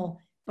normal,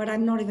 but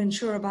I'm not even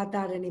sure about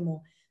that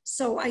anymore.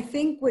 So I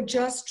think what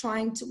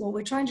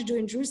we're trying to do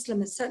in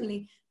Jerusalem is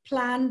certainly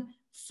plan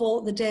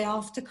for the day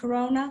after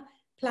Corona,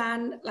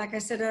 plan, like I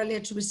said earlier,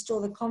 to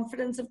restore the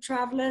confidence of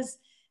travelers,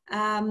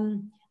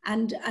 and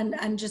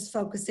just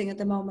focusing at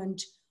the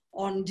moment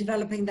on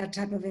developing that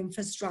type of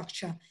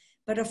infrastructure.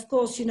 But of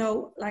course,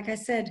 like I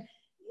said,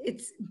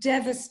 it's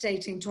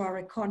devastating to our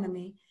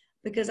economy,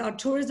 because our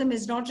tourism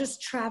is not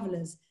just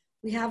travelers.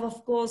 We have,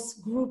 of course,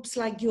 groups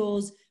like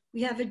yours.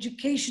 We have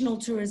educational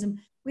tourism.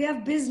 We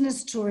have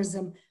business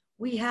tourism.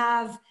 We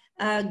have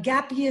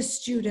gap year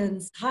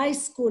students, high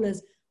schoolers.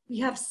 We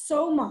have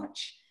so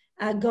much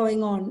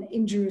going on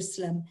in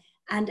Jerusalem,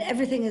 and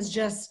everything is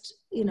just,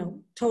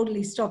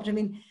 totally stopped. I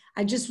mean,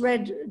 I just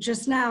read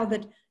just now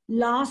that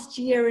last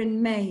year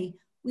in May,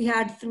 we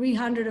had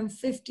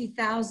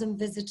 350,000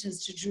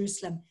 visitors to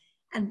Jerusalem.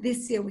 And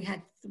this year we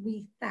had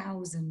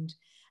 3,000.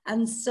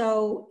 And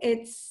so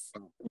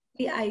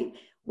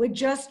we're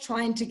just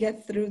trying to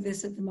get through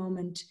this at the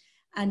moment,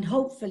 and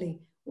hopefully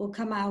we'll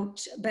come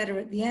out better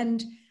at the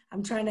end.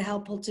 I'm trying to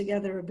help pull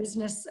together a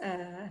business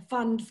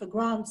fund for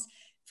grants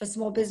for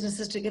small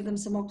businesses to give them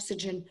some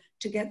oxygen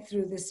to get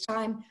through this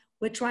time.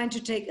 We're trying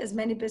to take as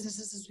many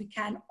businesses as we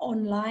can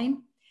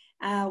online.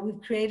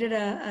 We've created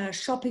a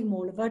shopping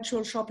mall, a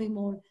virtual shopping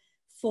mall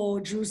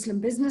for Jerusalem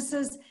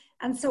businesses.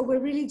 And so we're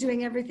really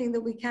doing everything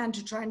that we can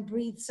to try and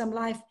breathe some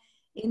life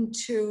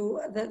into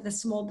the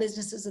small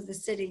businesses of the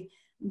city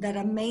that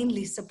are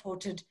mainly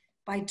supported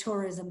by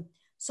tourism.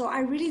 So I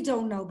really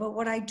don't know, but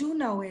what I do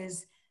know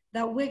is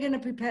that we're going to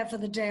prepare for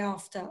the day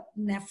after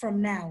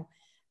from now.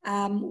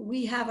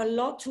 We have a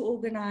lot to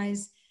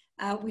organize.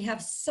 We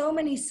have so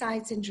many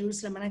sites in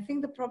Jerusalem, and I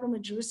think the problem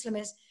with Jerusalem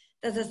is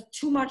that there's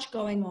too much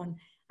going on.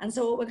 And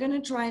so what we're going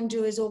to try and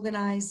do is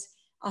organize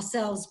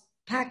ourselves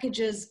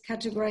packages,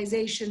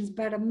 categorizations,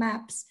 better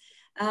maps,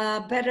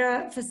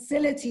 better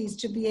facilities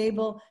to be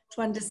able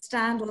to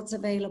understand what's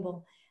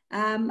available.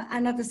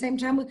 And at the same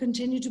time, we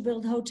continue to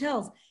build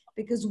hotels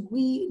because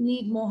we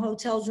need more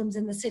hotel rooms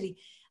in the city.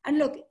 And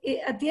look,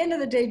 at the end of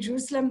the day,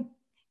 Jerusalem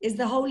is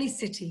the holy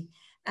city.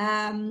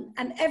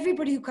 And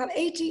everybody who comes,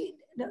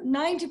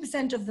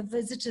 90% of the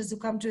visitors who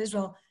come to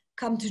Israel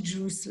come to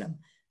Jerusalem.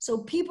 So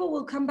people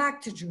will come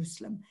back to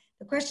Jerusalem.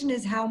 The question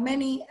is how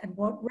many, at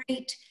what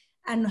rate,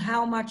 and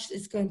how much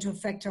it's going to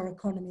affect our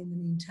economy in the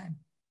meantime.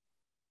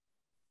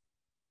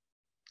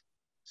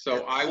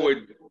 So I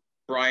would,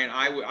 Brian,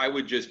 I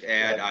would just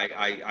add,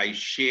 I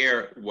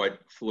share what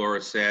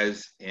Flora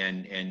says,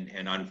 and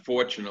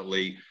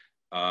unfortunately,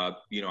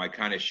 you know, I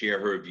kind of share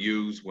her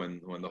views.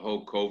 When the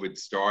whole COVID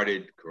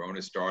started,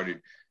 Corona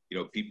started, you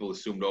know, people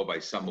assumed, oh, by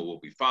summer we'll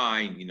be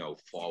fine, you know,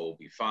 fall will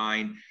be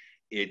fine.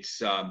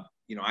 It's,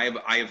 you know,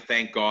 I have,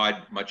 thank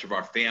God, much of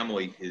our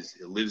family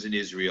lives in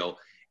Israel.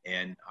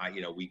 And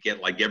you know, we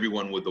get, like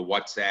everyone with the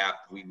WhatsApp,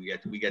 we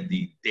get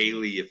the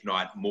daily, if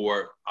not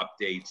more,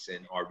 updates.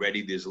 And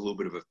already there's a little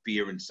bit of a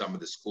fear in some of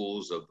the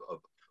schools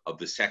of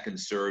the second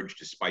surge,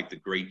 despite the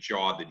great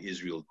job that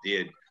Israel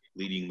did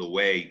leading the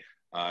way,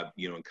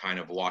 you know, and kind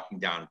of locking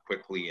down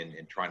quickly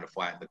and trying to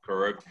flatten the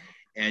curve.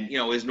 And, you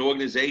know, as an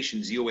organization,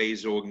 ZOA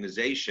is an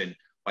organization,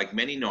 like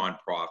many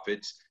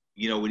nonprofits,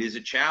 you know, it is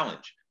a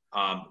challenge.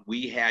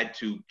 We had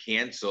to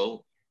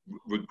cancel,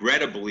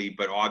 regrettably,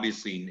 but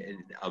obviously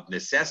of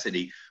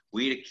necessity,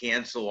 we had to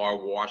cancel our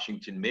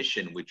Washington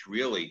mission, which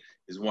really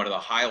is one of the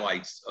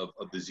highlights of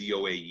the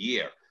ZOA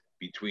year.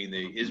 Between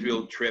the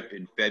Israel trip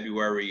in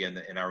February and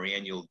our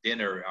annual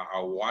dinner,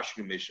 our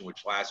Washington mission,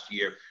 which last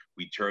year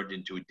we turned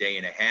into a day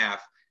and a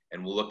half,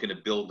 and we're looking to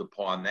build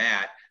upon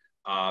that.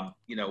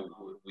 You know,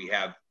 we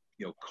have,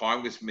 you know,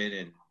 congressmen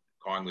and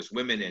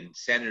congresswomen and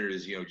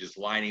senators, you know, just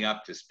lining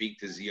up to speak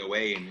to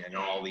ZOA and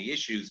all the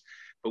issues,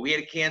 but we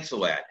had to cancel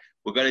that.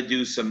 We're going to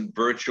do some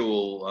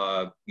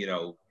virtual, you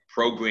know,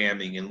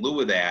 programming in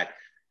lieu of that,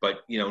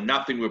 but, you know,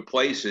 nothing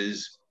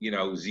replaces, you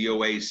know,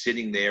 ZOA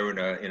sitting there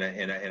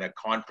in a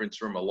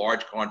conference room, a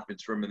large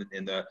conference room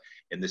in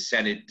the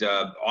Senate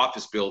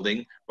office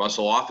building,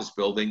 Russell office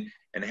building,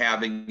 and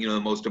having, you know, the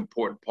most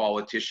important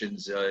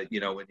politicians, you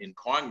know, in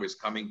Congress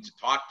coming to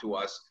talk to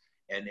us,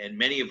 and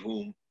many of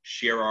whom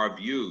share our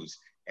views,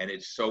 and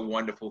it's so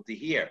wonderful to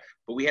hear.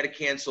 But we had to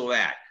cancel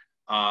that.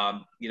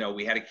 You know,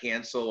 we had to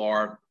cancel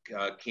our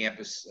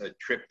campus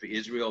trip for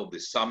Israel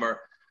this summer.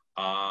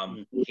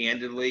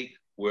 Candidly,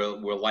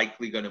 we're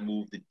likely going to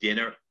move the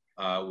dinner,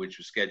 which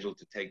was scheduled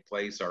to take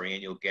place, our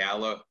annual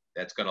gala.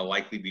 That's going to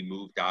likely be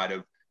moved out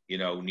of, you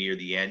know, near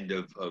the end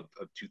of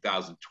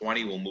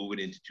 2020. We'll move it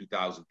into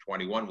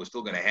 2021. We're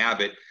still going to have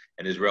it,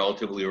 and as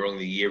relatively early in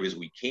the year as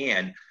we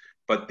can.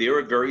 But there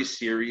are very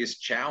serious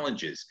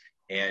challenges,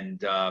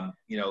 and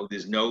you know,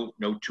 there's no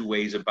two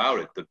ways about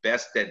it. The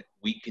best that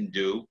we can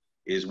do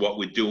is what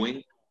we're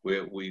doing.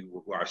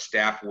 Our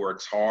staff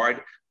works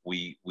hard.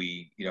 We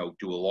you know,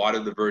 do a lot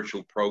of the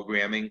virtual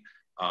programming.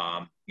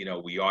 You know,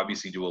 we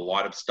obviously do a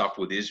lot of stuff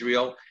with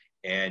Israel,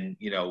 and,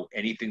 you know,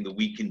 anything that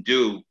we can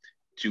do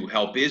to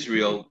help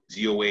Israel,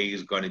 ZOA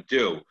is going to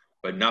do.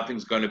 But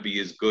nothing's going to be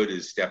as good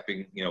as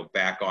stepping, you know,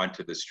 back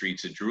onto the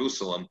streets of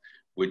Jerusalem,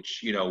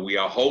 which, you know, we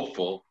are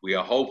hopeful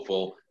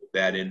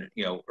that in,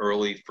 you know,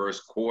 early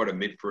first quarter,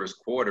 mid first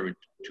quarter in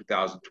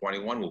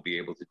 2021, we'll be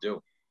able to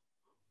do.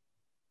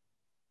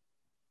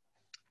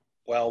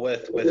 Well,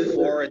 with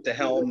Fleur at the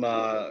helm,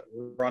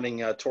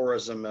 running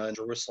tourism in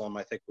Jerusalem,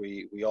 I think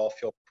we all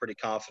feel pretty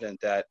confident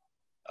that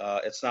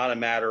it's not a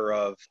matter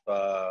of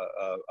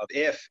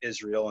if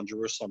Israel and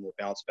Jerusalem will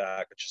bounce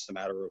back. It's just a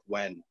matter of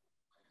when.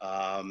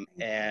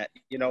 And,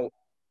 you know,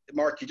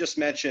 Mark, you just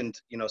mentioned,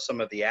 you know,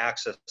 some of the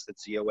access that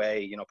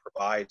ZOA, you know,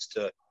 provides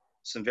to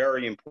some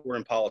very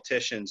important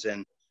politicians.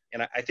 And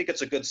I think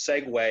it's a good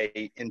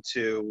segue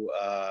into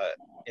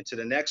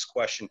the next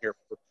question here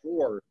for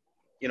Fleur.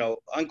 You know,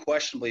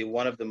 unquestionably,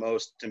 one of the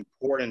most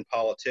important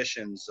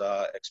politicians,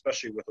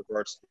 especially with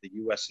regards to the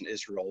U.S. and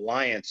Israel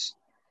alliance,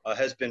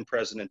 has been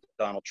President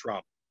Donald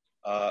Trump.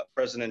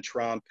 President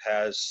Trump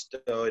has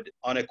stood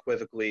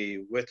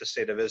unequivocally with the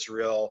state of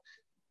Israel,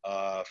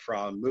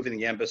 from moving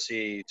the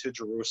embassy to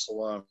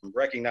Jerusalem,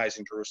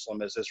 recognizing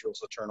Jerusalem as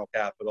Israel's eternal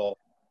capital,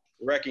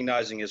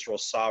 recognizing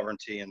Israel's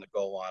sovereignty in the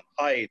Golan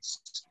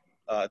Heights.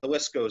 The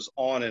list goes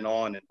on and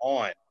on and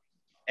on.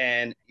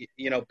 And,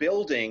 you know,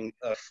 building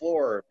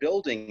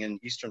in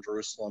Eastern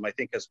Jerusalem, I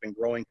think, has been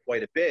growing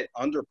quite a bit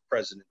under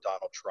President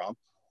Donald Trump.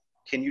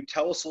 Can you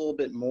tell us a little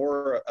bit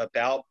more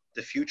about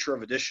the future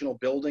of additional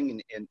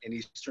building in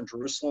Eastern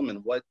Jerusalem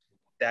and what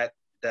that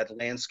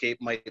landscape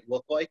might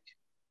look like,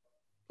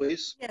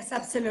 please? Yes,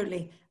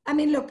 absolutely. I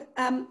mean, look,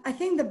 I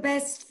think the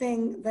best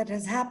thing that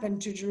has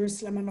happened to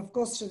Jerusalem and, of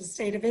course, to the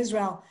state of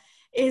Israel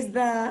is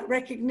the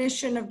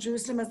recognition of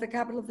Jerusalem as the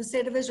capital of the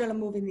state of Israel and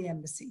moving the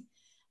embassy.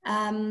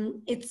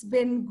 It's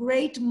been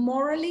great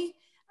morally,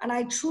 and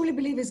I truly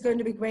believe it's going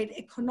to be great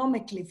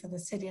economically for the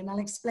city, and I'll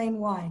explain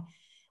why.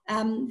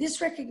 This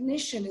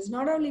recognition is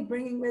not only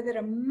bringing with it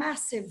a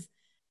massive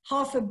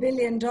 $500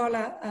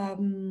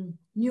 million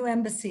new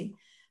embassy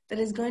that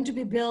is going to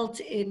be built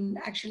in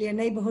actually a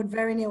neighborhood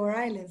very near where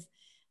I live,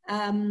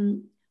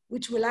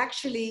 which will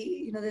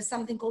actually, you know, there's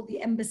something called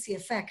the embassy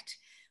effect,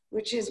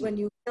 which is when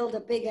you build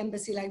a big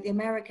embassy like the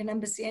American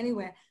embassy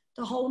anywhere,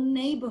 the whole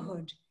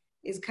neighborhood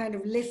is kind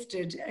of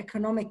lifted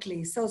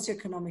economically,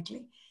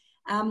 socioeconomically.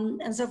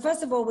 And so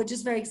first of all, we're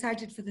just very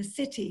excited for the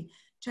city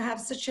to have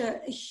such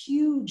a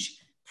huge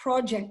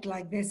project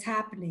like this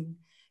happening.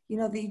 You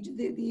know,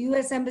 the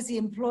US Embassy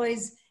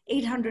employs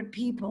 800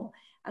 people.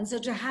 And so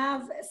to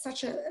have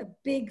such a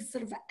big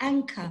sort of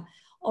anchor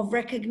of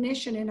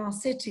recognition in our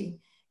city,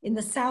 in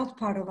the south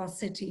part of our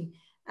city,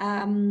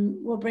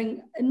 will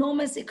bring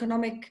enormous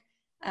economic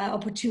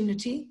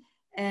opportunity.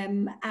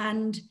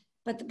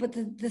 But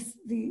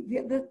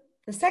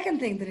the second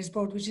thing that is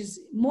brought, which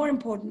is more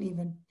important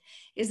even,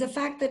 is the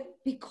fact that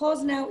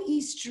because now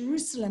East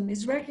Jerusalem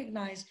is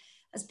recognized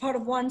as part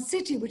of one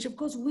city, which of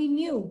course we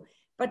knew,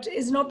 but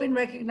has not been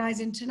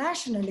recognized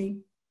internationally,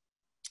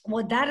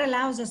 what that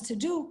allows us to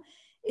do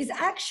is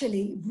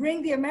actually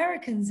bring the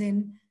Americans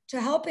in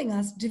to helping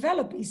us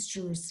develop East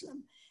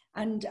Jerusalem.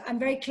 And I'm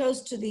very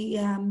close to the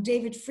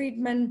David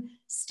Friedman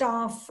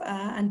staff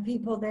and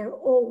people. They're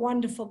all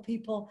wonderful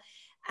people.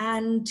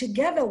 And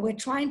together we're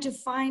trying to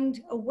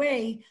find a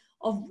way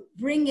of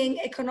bringing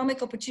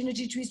economic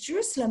opportunity to East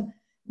Jerusalem,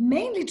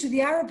 mainly to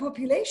the Arab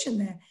population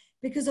there.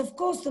 Because of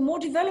course, the more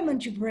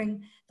development you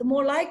bring, the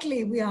more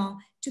likely we are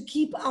to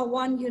keep our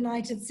one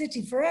united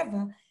city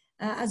forever.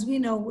 As we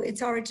know,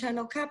 it's our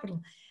eternal capital.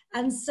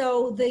 And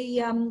so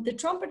the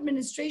Trump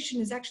administration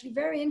is actually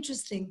very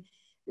interested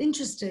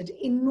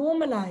in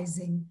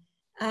normalizing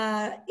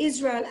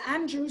Israel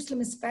and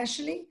Jerusalem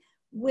especially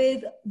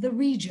with the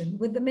region,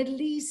 with the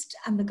Middle East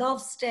and the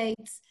Gulf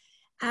states.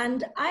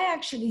 And I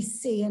actually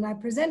see, and I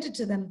presented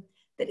to them,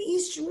 that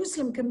East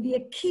Jerusalem can be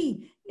a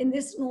key in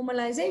this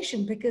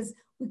normalization, because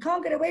we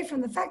can't get away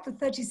from the fact that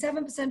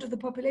 37% of the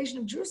population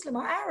of Jerusalem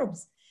are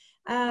Arabs.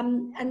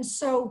 And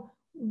so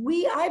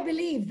I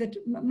believe that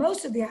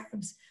most of the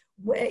Arabs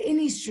were in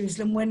East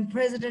Jerusalem when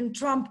President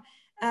Trump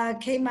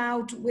came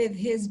out with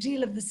his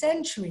deal of the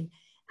century,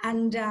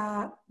 and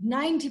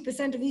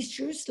 90% of East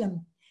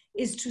Jerusalem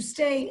is to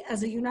stay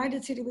as a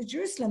united city with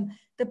Jerusalem.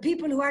 The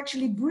people who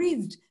actually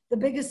breathed the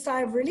biggest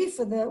sigh of relief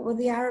were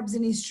the Arabs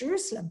in East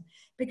Jerusalem,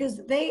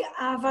 because they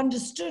have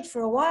understood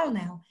for a while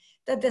now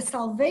that the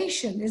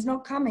salvation is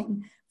not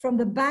coming from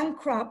the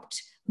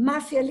bankrupt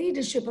mafia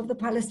leadership of the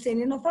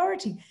Palestinian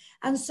Authority.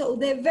 And so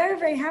they're very,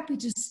 very happy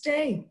to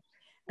stay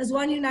as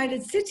one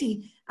united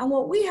city. And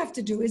what we have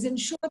to do is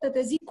ensure that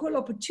there's equal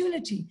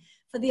opportunity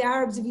for the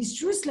Arabs of East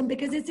Jerusalem,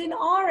 because it's in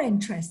our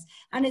interest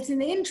and it's in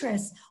the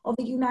interest of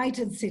a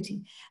united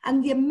city.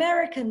 And the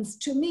Americans,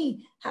 to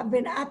me, have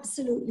been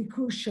absolutely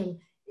crucial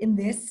in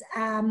this.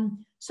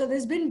 So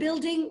there's been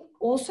building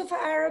also for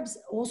Arabs,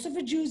 also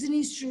for Jews in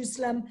East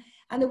Jerusalem,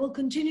 and there will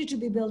continue to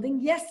be building.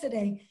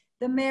 Yesterday,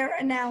 the mayor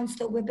announced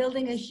that we're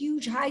building a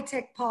huge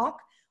high-tech park.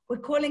 We're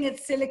calling it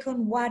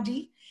Silicon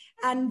Wadi,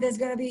 and there's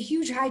going to be a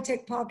huge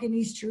high-tech park in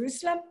East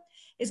Jerusalem.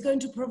 It's going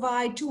to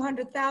provide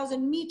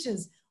 200,000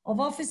 meters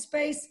of office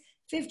space,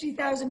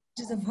 50,000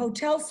 meters of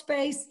hotel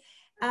space,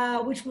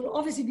 which will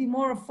obviously be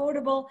more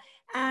affordable,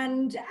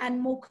 and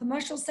more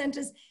commercial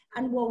centers.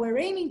 And what we're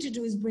aiming to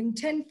do is bring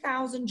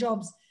 10,000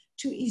 jobs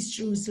to East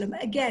Jerusalem.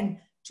 Again,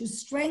 to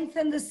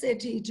strengthen the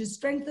city, to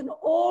strengthen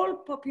all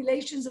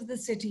populations of the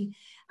city,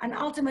 and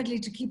ultimately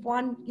to keep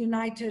one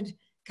united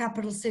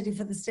capital city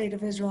for the state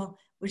of Israel,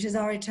 which is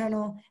our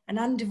eternal and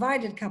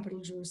undivided capital,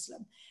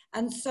 Jerusalem.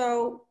 And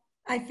so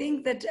I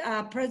think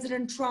that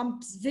President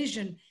Trump's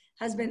vision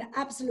has been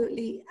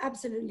absolutely,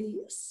 absolutely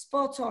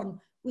spot on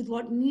with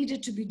what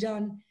needed to be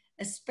done,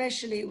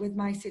 especially with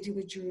my city,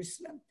 with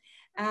Jerusalem.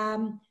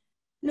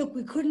 Look,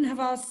 we couldn't have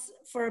asked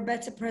for a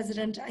better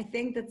president. I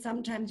think that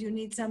sometimes you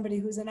need somebody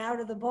who's an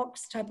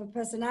out-of-the-box type of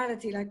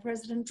personality like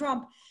President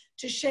Trump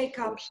to shake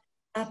up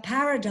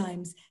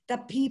paradigms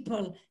that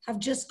people have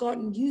just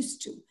gotten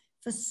used to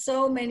for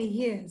so many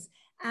years.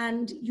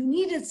 And you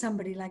needed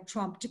somebody like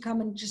Trump to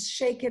come and just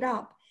shake it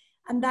up.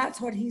 And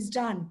that's what he's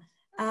done.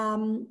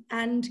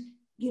 And,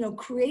 you know,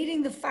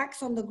 creating the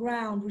facts on the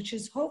ground, which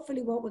is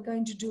hopefully what we're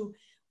going to do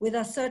with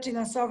asserting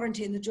our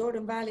sovereignty in the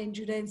Jordan Valley and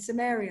Judea and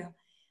Samaria,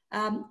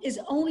 is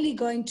only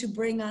going to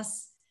bring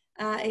us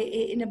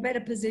in a better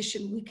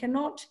position. We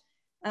cannot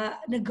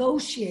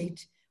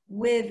negotiate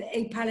with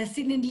a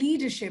Palestinian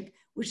leadership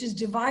which is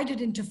divided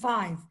into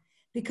five,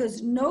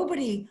 because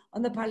nobody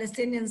on the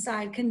Palestinian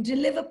side can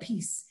deliver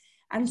peace.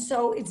 And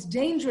so it's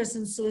dangerous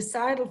and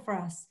suicidal for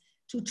us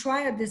to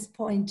try at this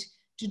point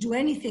to do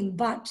anything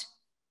but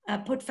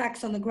put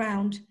facts on the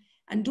ground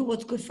and do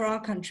what's good for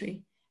our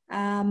country,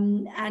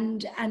 and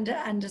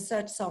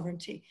assert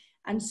sovereignty.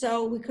 And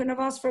so we couldn't have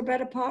asked for a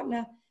better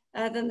partner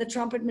than the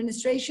Trump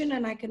administration.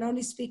 And I can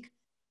only speak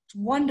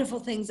wonderful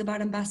things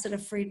about Ambassador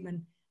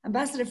Friedman.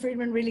 Ambassador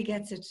Friedman really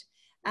gets it.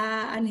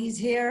 And he's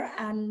here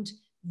and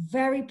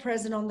very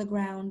present on the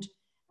ground.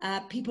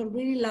 People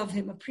really love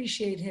him,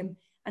 appreciate him,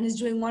 and is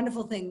doing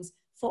wonderful things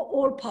for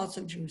all parts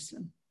of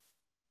Jerusalem.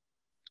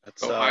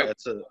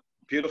 That's a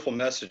beautiful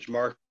message,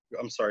 Mark.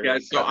 I'm sorry. Yeah,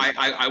 so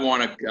I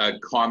want to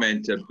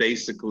comment,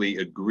 basically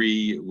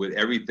agree with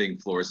everything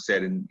Fleur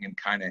said, and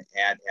kind of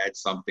add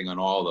something on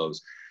all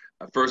those.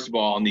 First of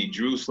all, on the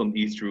Jerusalem,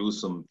 East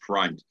Jerusalem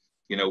front,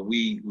 you know,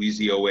 we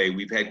ZOA,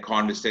 we've had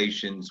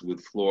conversations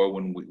with Fleur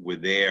when we were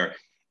there.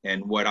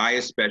 And what I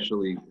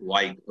especially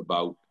like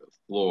about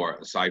Fleur,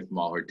 aside from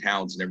all her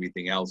talents and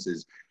everything else,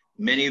 is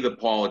many of the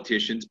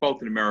politicians,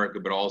 both in America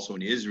but also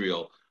in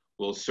Israel,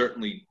 will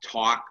certainly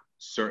talk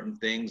certain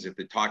things. If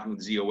they're talking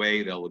with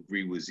ZOA, they'll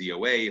agree with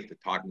ZOA. If they're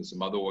talking to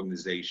some other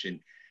organization,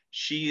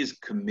 she is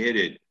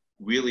committed,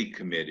 really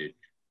committed,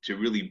 to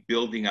really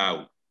building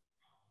out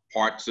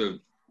parts of,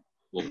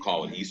 we'll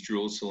call it East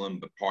Jerusalem,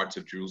 but parts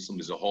of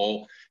Jerusalem as a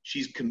whole.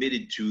 She's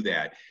committed to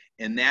that.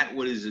 And that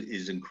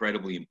is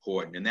incredibly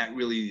important. And that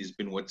really has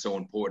been what's so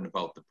important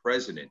about the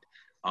president.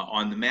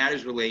 On the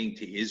matters relating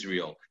to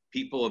Israel,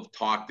 people have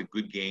talked a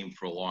good game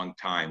for a long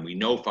time. We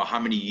know for how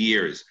many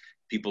years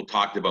people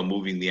talked about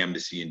moving the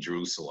embassy in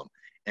Jerusalem.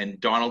 And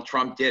Donald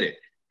Trump did it.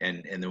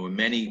 And there were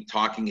many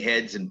talking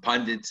heads and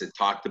pundits that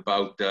talked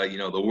about, you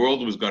know, the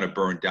world was going to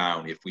burn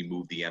down if we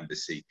moved the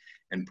embassy.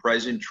 And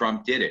President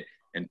Trump did it.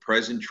 And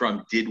President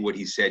Trump did what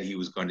he said he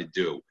was going to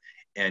do.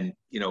 And,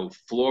 you know,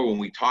 Fleur, when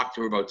we talked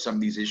to her about some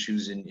of these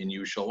issues in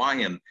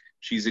Yerushalayim,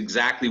 she's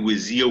exactly where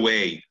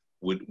ZOA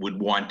would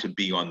want to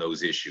be on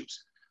those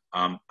issues.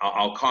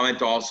 I'll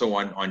comment also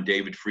on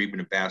David Friedman,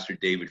 Ambassador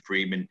David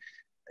Friedman,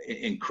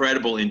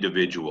 incredible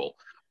individual.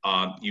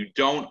 You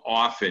don't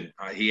often,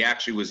 he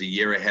actually was a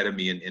year ahead of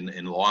me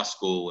in law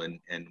school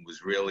and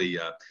was really,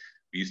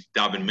 we used to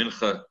daven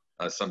mincha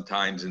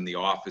sometimes in the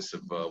office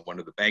of one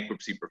of the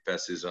bankruptcy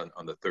professors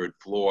on the third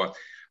floor.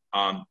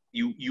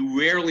 You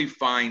rarely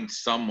find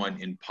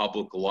someone in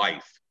public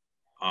life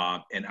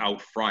and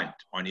out front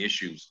on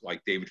issues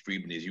like David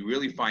Friedman is. You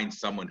really find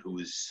someone who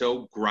is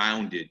so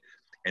grounded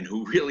and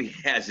who really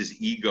has his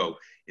ego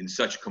in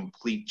such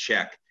complete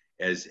check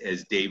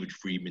as David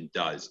Friedman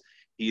does.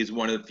 He is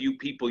one of the few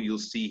people you'll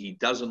see, he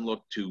doesn't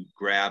look to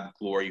grab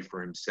glory for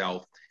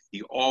himself.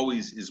 He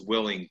always is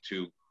willing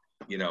to,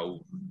 you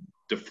know,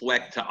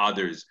 deflect to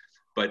others.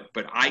 But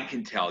I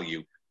can tell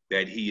you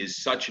that he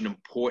is such an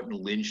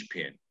important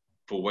linchpin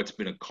for what's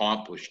been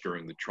accomplished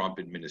during the Trump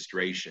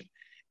administration.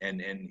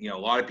 And you know, a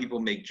lot of people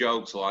make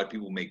jokes, a lot of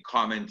people make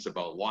comments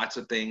about lots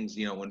of things,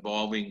 you know,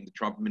 involving the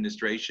Trump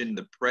administration.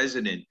 The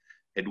president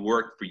had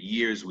worked for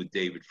years with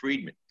David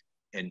Friedman,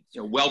 and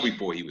you know, well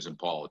before he was in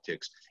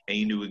politics, and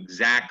he knew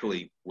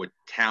exactly what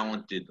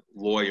talented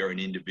lawyer and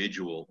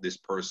individual this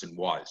person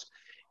was.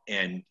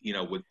 And you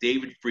know, what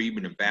David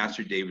Friedman,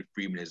 Ambassador David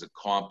Friedman, has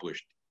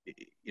accomplished,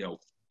 you know,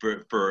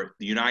 for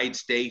the United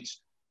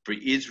States, for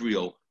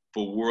Israel,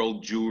 for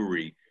world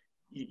Jewry,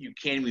 you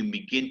can't even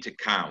begin to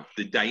count.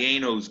 The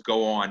Dianos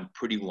go on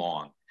pretty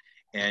long.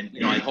 And, you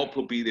know, I hope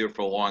he'll be there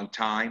for a long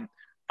time.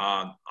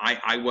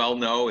 I well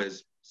know,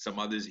 as some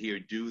others here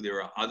do,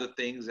 there are other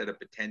things that are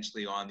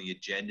potentially on the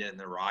agenda and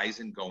the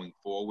horizon going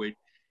forward.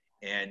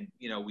 And,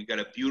 you know, we got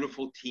a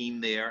beautiful team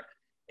there.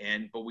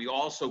 But we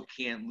also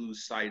can't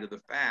lose sight of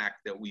the fact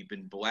that we've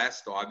been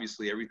blessed.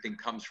 Obviously, everything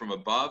comes from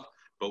above,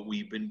 but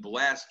we've been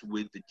blessed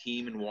with the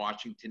team in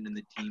Washington and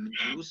the team in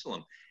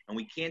Jerusalem. And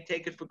we can't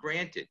take it for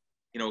granted.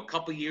 You know, a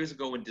couple of years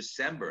ago in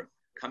December,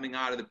 coming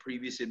out of the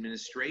previous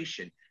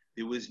administration,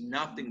 there was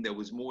nothing that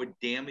was more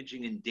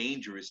damaging and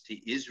dangerous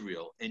to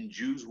Israel and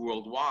Jews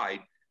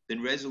worldwide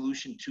than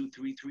Resolution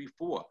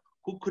 2334.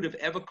 Who could have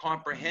ever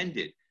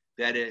comprehended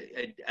that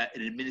an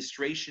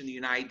administration in the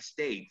United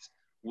States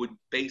would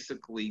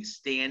basically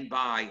stand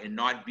by and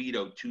not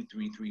veto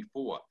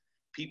 2334?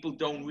 People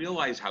don't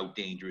realize how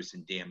dangerous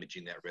and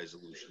damaging that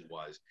resolution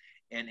was.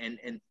 And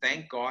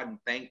thank God and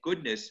thank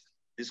goodness,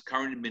 this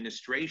current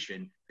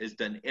administration has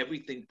done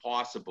everything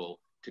possible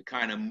to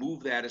kind of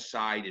move that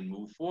aside and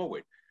move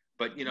forward.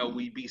 But, you know,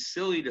 we'd be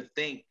silly to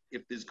think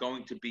if there's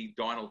going to be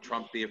Donald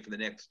Trump there for the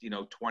next, you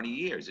know, 20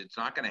 years. It's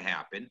not going to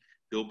happen.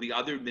 There'll be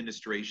other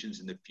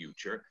administrations in the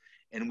future.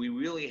 And we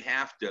really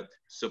have to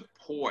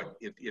support,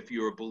 if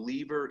you're a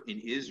believer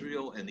in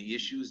Israel and the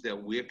issues that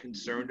we're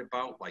concerned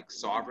about, like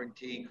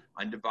sovereignty,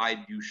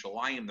 undivided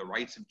Yerushalayim, the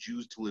rights of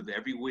Jews to live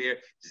everywhere,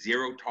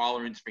 zero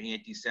tolerance for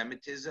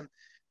anti-Semitism,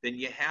 then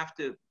you have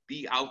to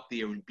be out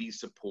there and be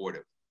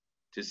supportive.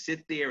 To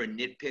sit there and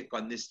nitpick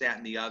on this, that,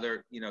 and the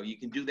other, you know, you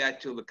can do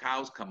that till the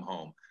cows come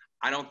home.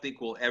 I don't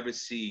think we'll ever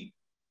see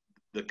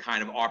the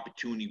kind of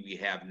opportunity we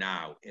have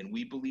now. And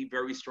we believe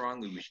very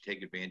strongly we should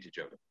take advantage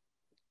of it.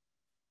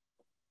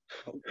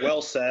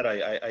 Well said.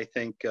 I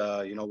think,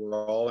 you know,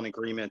 we're all in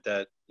agreement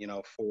that, you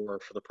know, for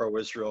the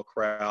pro-Israel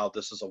crowd,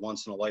 this is a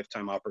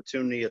once-in-a-lifetime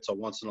opportunity. It's a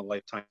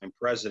once-in-a-lifetime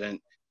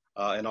president,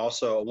 and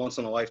also a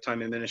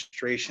once-in-a-lifetime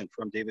administration,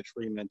 from David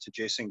Friedman to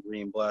Jason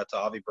Greenblatt to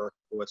Avi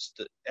Berkowitz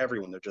to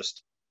everyone. They're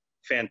just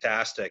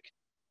fantastic.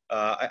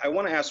 I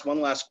want to ask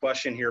one last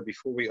question here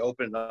before we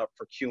open it up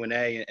for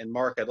Q&A. And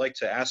Mark, I'd like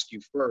to ask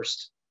you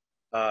first,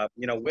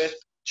 you know, with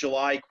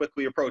July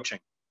quickly approaching,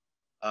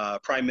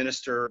 Prime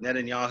Minister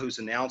Netanyahu's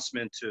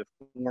announcement to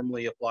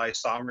formally apply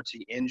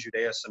sovereignty in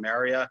Judea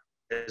Samaria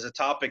is a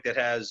topic that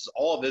has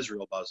all of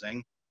Israel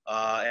buzzing,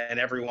 and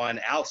everyone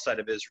outside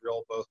of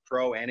Israel, both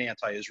pro and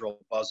anti-Israel,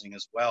 buzzing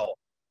as well.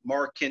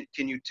 Mark, can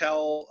you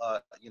tell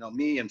you know,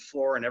 me and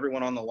Fleur and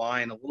everyone on the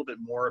line a little bit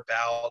more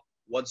about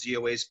what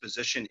ZOA's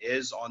position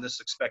is on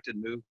this expected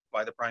move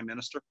by the Prime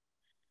Minister,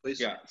 please?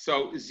 Yeah.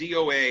 So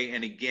ZOA,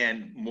 and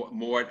again,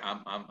 Mort,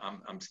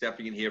 I'm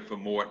stepping in here for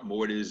Mort.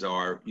 Mort is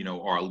our, you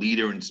know, our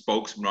leader and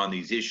spokesman on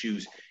these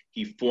issues.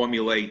 He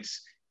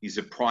formulates. He's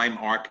a prime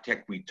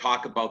architect. We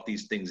talk about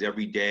these things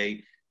every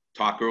day.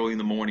 Talk early in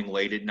the morning,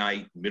 late at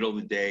night, middle of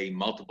the day,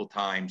 multiple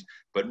times.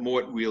 But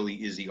Mort really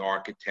is the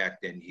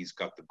architect, and he's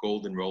got the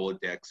golden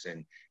Rolodex,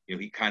 and you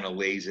know, he kind of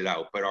lays it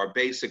out. But our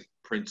basic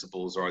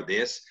principles are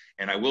this,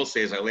 and I will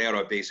say, as I lay out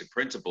our basic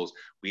principles,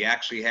 we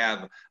actually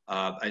have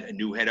a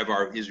new head of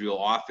our Israel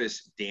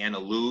office, Dan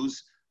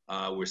Aluz.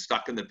 We're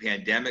stuck in the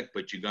pandemic,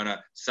 but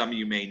some of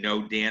you may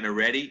know Dan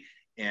already,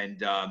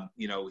 and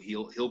you know,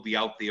 he'll be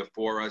out there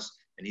for us.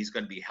 And he's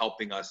going to be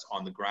helping us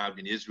on the ground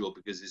in Israel,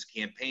 because his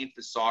campaign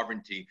for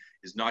sovereignty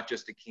is not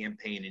just a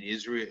campaign in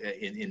Israel,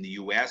 in the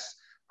U.S.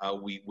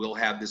 We will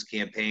have this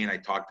campaign. I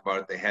talked about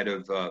it at the head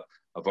of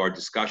our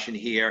discussion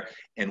here.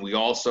 And we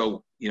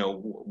also, you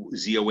know,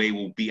 ZOA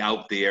will be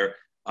out there,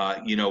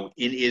 you know,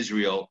 in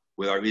Israel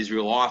with our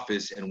Israel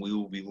office, and we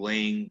will be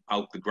laying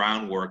out the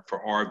groundwork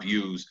for our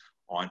views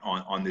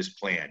on this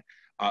plan.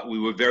 We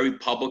were very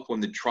public when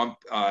the Trump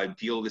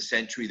deal of the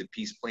century, the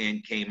peace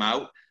plan, came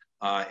out.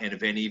 And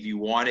if any of you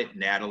want it,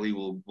 Natalie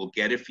will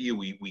get it for you.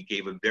 We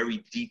gave a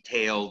very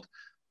detailed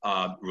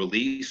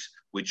release,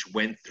 which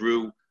went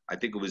through, I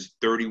think it was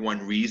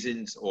 31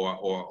 reasons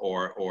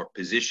or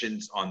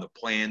positions on the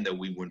plan that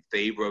we were in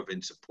favor of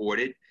and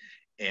supported.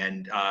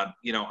 And,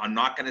 you know, I'm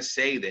not going to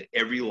say that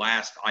every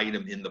last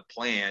item in the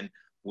plan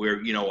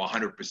we're, you know,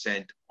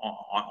 100%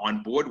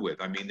 on board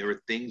with. I mean, there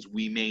are things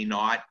we may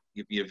not,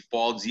 if you've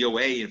followed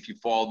ZOA, if you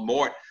followed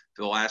Mort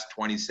for the last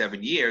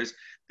 27 years,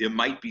 there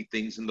might be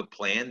things in the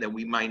plan that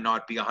we might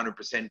not be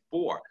 100%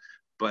 for.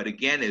 But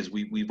again, as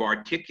we've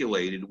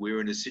articulated,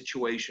 we're in a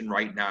situation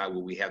right now where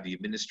we have the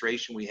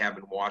administration we have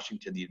in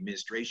Washington, the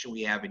administration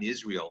we have in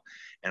Israel.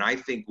 And I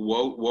think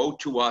woe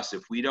to us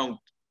if we don't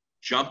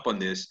jump on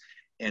this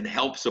and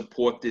help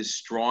support this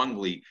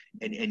strongly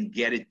and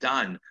get it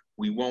done.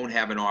 We won't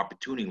have an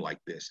opportunity like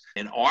this.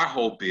 And our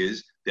hope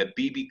is that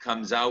Bibi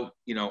comes out,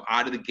 you know,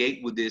 out of the gate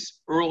with this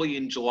early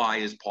in July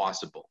as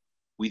possible.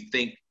 We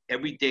think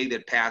every day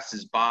that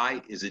passes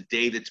by is a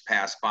day that's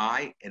passed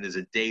by and is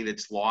a day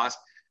that's lost.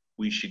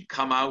 We should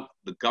come out,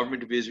 the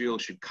government of Israel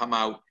should come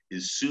out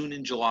as soon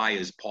in July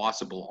as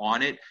possible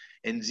on it,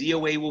 and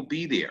ZOA will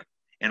be there.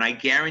 And I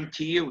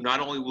guarantee you, not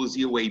only will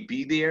ZOA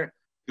be there,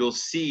 you'll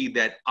see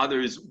that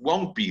others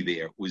won't be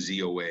there with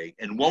ZOA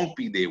and won't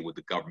be there with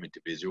the government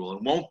of Israel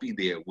and won't be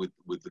there with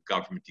the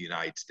government of the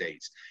United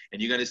States.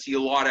 And you're going to see a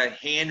lot of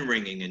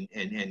hand-wringing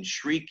and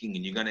shrieking,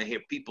 and you're going to hear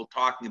people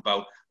talking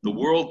about the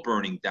world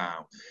burning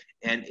down.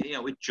 And, you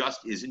know, it just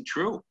isn't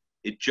true.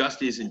 It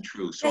just isn't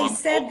true. So they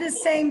said the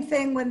same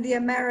thing when the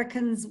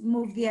Americans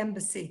moved the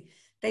embassy.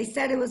 They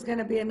said it was going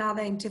to be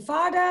another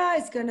intifada,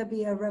 it's going to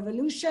be a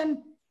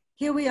revolution.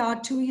 Here we are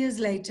 2 years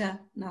later,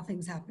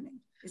 nothing's happening.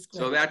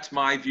 So that's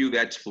my view,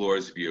 that's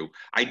Fleur's view.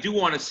 I do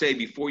want to say,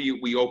 before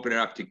we open it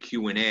up to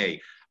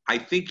Q&A, I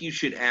think you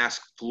should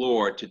ask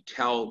Fleur to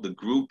tell the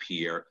group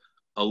here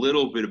a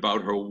little bit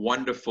about her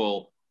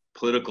wonderful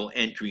political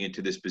entry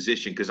into this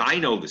position, because I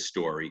know the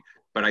story,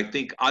 but I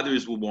think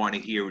others will want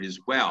to hear it as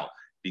well.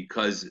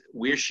 Because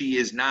where she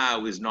is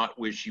now is not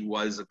where she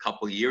was a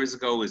couple of years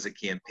ago as the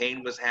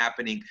campaign was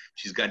happening.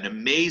 She's got an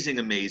amazing,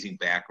 amazing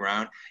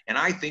background. And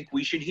I think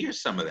we should hear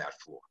some of that,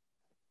 Fleur.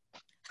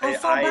 How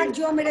far back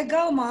do you want me to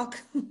go,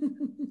 Mark?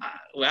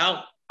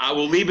 Well, I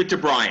will leave it to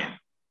Brian.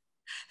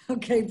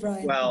 Okay,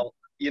 Brian. Well,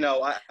 you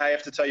know, I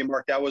have to tell you,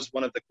 Mark, that was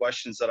one of the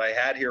questions that I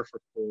had here for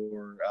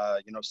Fleur,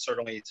 you know,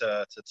 certainly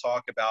to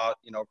talk about,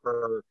 you know,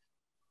 her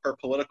her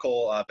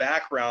political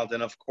background.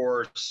 And of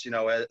course, you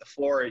know,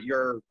 Fleur,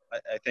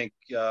 I think,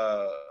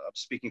 I'm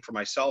speaking for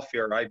myself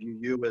here, I view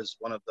you as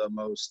one of the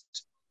most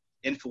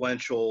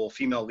influential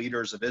female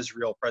leaders of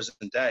Israel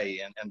present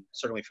day, and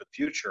certainly for the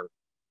future.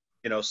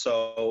 You know,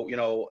 so, you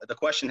know, the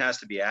question has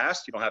to be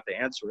asked. You don't have to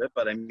answer it,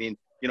 but I mean,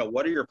 you know,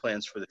 what are your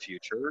plans for the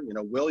future? You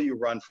know, will you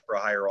run for a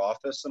higher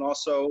office? And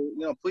also,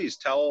 you know, please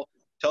tell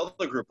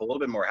the group a little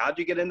bit more. How did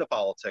you get into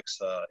politics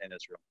in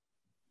Israel?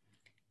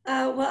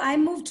 Well, I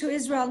moved to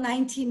Israel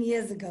 19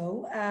 years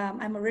ago.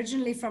 I'm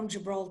originally from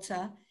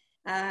Gibraltar.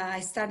 I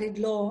studied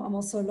law. I'm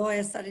also a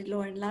lawyer, studied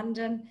law in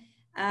London.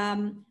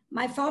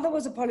 My father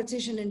was a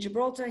politician in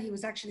Gibraltar. He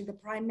was actually the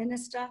prime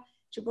minister.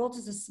 Gibraltar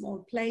is a small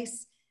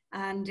place,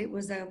 and it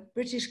was a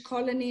British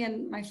colony.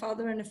 And my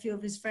father and a few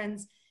of his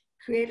friends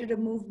created a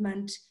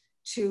movement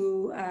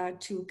to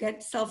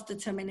get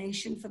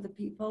self-determination for the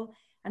people.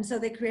 And so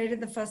they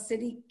created the first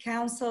city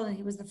council, and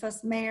he was the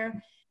first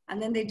mayor. And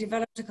then they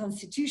developed a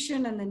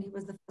constitution, and then he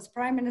was the first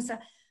prime minister.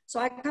 So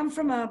I come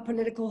from a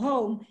political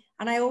home,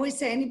 and I always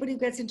say anybody who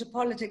gets into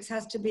politics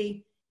has to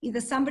be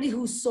either somebody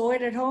who saw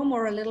it at home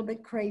or a little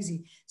bit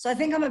crazy. So I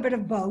think I'm a bit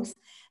of both.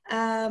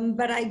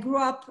 But I grew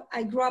up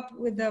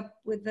with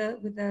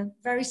a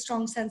very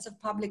strong sense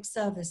of public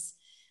service,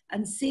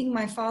 and seeing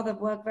my father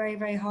work very,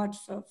 very hard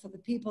for the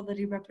people that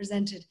he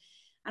represented.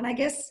 And I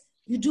guess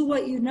you do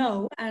what you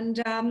know.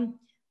 And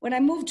when I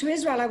moved to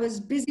Israel, I was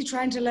busy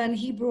trying to learn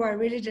Hebrew. I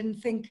really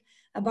didn't think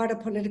about a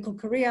political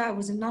career. I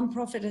was a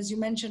nonprofit, as you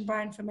mentioned,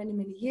 Brian, for many,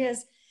 many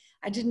years.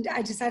 I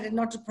decided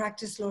not to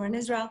practice law in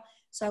Israel.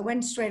 So I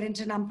went straight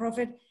into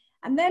nonprofit.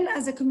 And then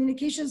as a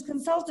communications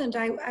consultant,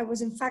 I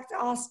was in fact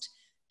asked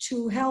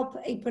to help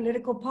a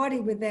political party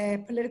with their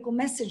political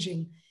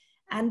messaging.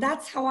 And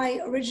that's how I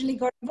originally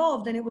got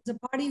involved. And it was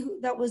a party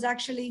that was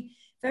actually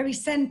very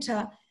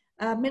center,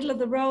 middle of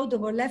the road. There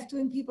were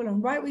left-wing people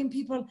and right-wing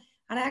people.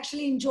 And I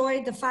actually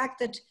enjoyed the fact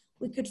that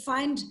we could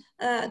find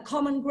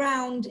common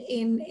ground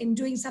in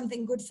doing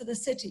something good for the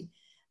city.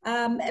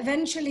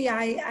 Eventually,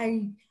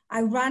 I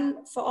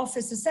ran for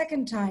office a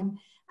second time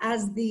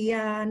as the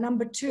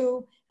number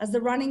 2, as the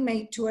running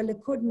mate to a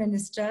Likud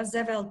minister,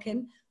 Zev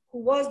Elkin, who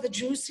was the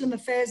Jerusalem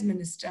Affairs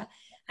Minister.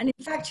 And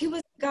in fact, he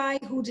was the guy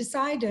who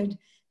decided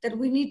that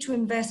we need to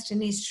invest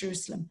in East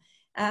Jerusalem.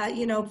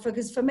 You know,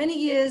 because for many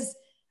years,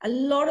 a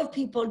lot of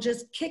people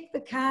just kicked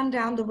the can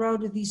down the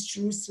road with East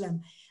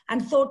Jerusalem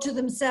and thought to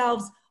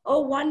themselves, oh,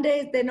 one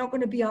day they're not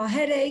going to be our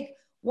headache.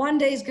 One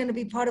day it's going to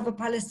be part of a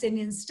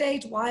Palestinian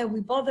state. Why are we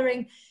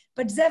bothering?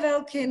 But Zev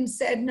Elkin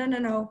said, no, no,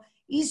 no.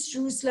 East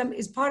Jerusalem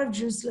is part of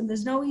Jerusalem.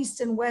 There's no east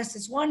and west.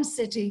 It's one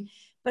city.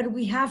 But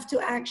we have to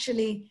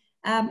actually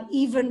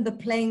even the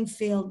playing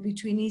field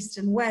between east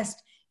and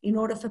west in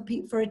order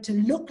for it to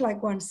look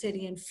like one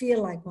city and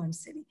feel like one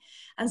city.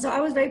 And so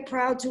I was very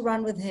proud to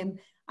run with him.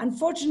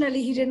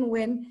 Unfortunately, he didn't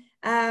win.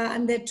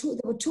 And there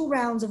were 2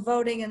 rounds of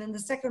voting. And in the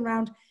second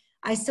round,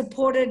 I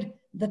supported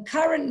the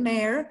current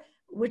mayor,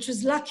 which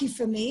was lucky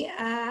for me.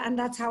 And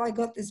that's how I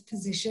got this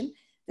position.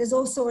 There's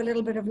also a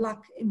little bit of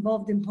luck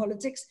involved in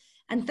politics.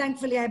 And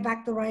thankfully, I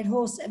backed the right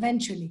horse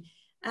eventually.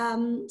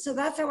 So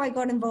that's how I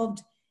got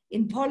involved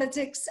in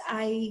politics.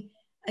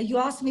 You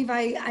asked me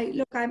if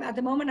look, at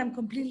the moment, I'm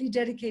completely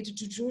dedicated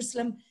to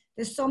Jerusalem.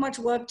 There's so much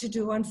work to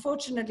do.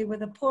 Unfortunately, we're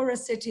the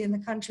poorest city in the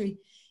country,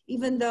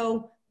 even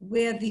though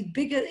we're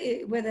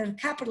the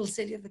capital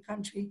city of the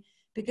country,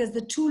 because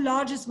the 2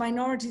 largest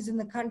minorities in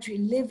the country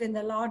live in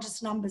the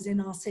largest numbers in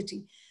our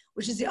city,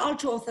 which is the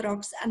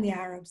ultra-Orthodox and the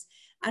Arabs.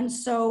 And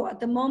so at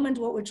the moment,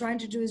 what we're trying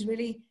to do is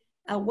really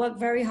work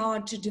very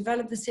hard to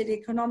develop the city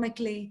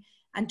economically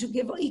and to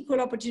give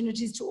equal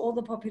opportunities to all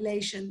the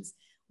populations.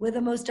 We're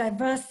the most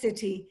diverse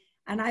city,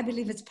 and I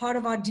believe it's part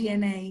of our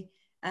DNA.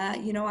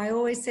 You know, I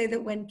always say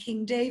that when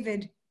King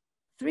David,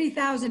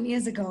 3,000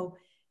 years ago,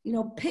 you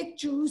know,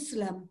 picked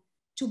Jerusalem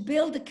to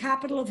build the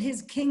capital of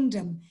his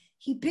kingdom,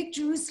 he picked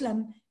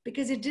Jerusalem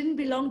because it didn't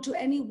belong to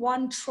any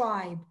one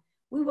tribe.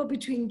 We were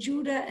between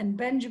Judah and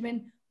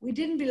Benjamin. We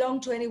didn't belong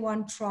to any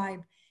one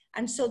tribe.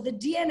 And so the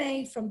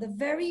DNA from the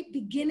very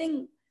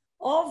beginning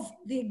of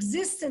the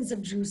existence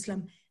of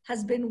Jerusalem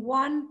has been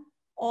one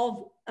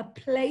of a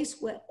place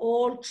where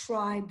all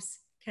tribes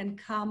can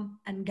come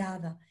and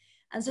gather.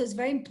 And so it's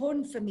very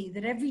important for me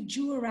that every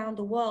Jew around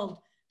the world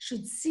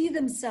should see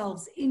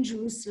themselves in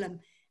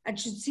Jerusalem and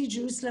should see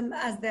Jerusalem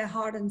as their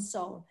heart and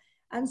soul.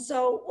 And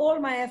so all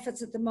my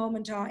efforts at the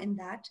moment are in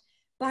that.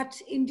 But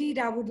indeed,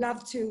 I would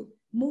love to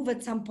move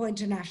at some point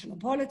to national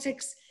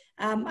politics.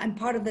 I'm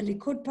part of the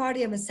Likud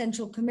party. I'm a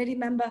central committee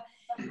member.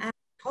 And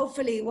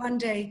hopefully one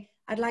day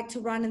I'd like to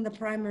run in the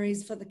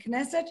primaries for the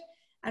Knesset.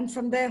 And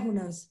from there, who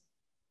knows?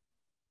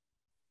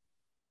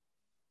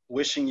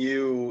 Wishing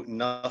you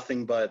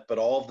nothing but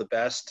all of the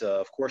best,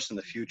 of course, in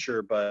the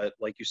future. But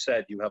like you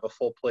said, you have a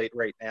full plate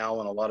right now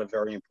and a lot of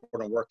very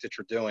important work that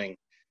you're doing.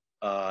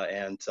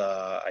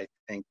 I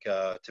think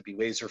to be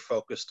laser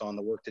focused on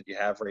the work that you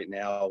have right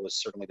now is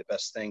certainly the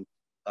best thing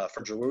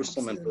for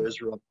Jerusalem. Absolutely. And for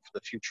Israel, and for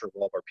the future of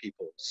all of our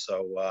people.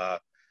 So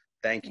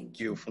thank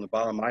you from the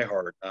bottom of my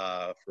heart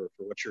for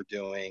what you're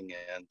doing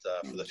and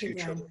for the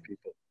future of the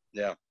people.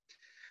 Yeah.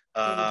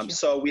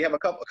 So we have a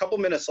couple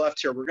minutes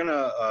left here. We're going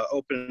to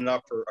open it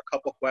up for a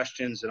couple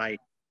questions, and I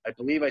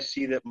believe I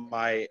see that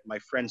my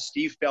friend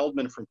Steve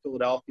Feldman from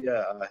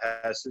Philadelphia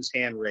has his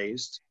hand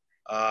raised.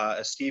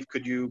 Steve,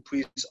 could you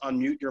please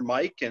unmute your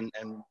mic and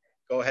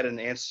go ahead and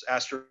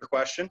ask your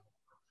question?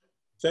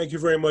 Thank you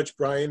very much,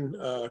 Brian.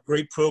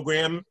 Great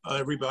program,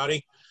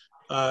 everybody.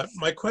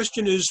 My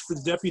question is for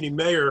the Deputy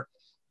Mayor.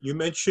 You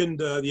mentioned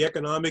the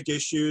economic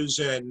issues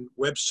and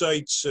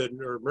websites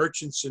or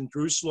merchants in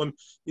Jerusalem.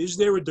 Is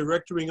there a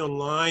directory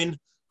online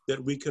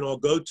that we can all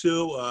go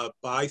to,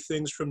 buy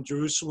things from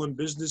Jerusalem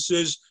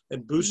businesses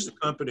and boost the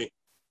company?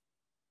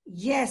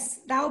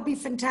 Yes, that would be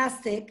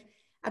fantastic.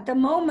 At the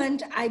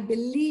moment, I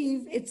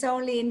believe it's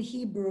only in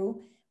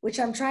Hebrew, which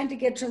I'm trying to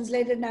get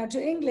translated now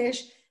to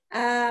English.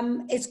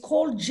 It's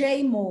called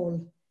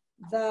JMall.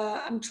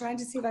 I'm trying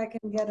to see if I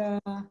can get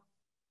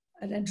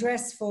an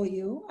address for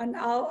you, and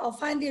I'll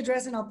find the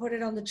address and I'll put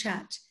it on the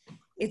chat.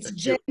 It's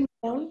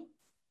JMall,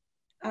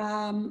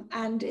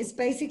 and it's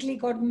basically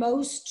got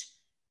most.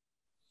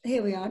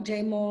 Here we are,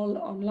 JMall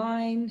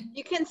online.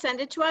 You can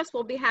send it to us.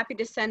 We'll be happy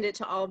to send it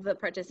to all of the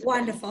participants.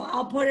 Wonderful.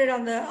 I'll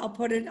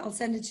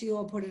send it to you.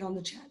 I'll put it on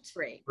the chat.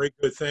 Great. Very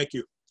good. Thank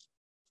you.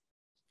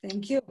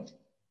 Thank you.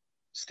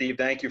 Steve,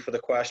 thank you for the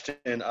question.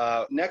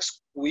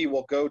 Next, we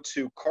will go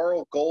to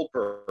Carl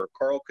Goldberg.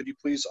 Carl, could you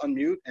please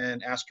unmute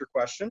and ask your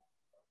question?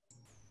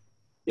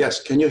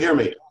 Yes, can you hear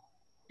me?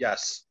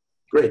 Yes.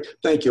 Great,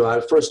 thank you. I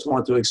first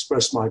want to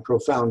express my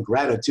profound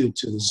gratitude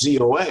to the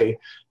ZOA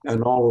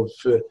and all of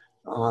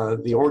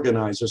the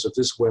organizers of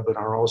this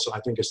webinar. Also, I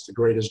think it's the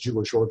greatest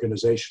Jewish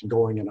organization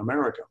going in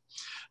America.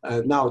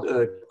 Now,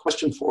 a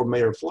question for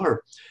Mayor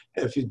Fleur,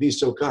 if you'd be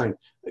so kind.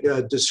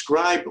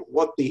 Describe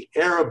what the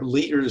Arab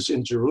leaders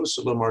in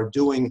Jerusalem are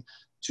doing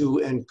to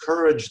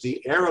encourage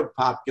the Arab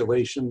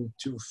population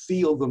to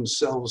feel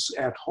themselves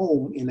at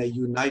home in a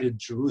united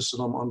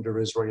Jerusalem under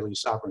Israeli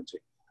sovereignty.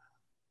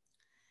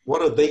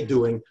 What are they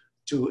doing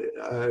to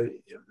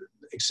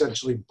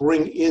essentially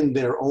bring in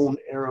their own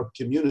Arab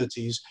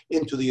communities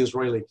into the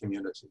Israeli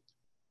community?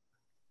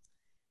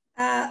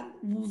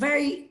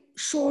 Very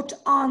short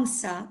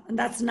answer, and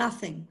that's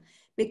nothing,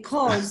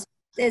 because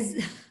there's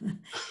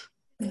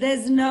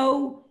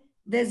no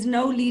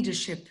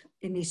leadership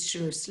in East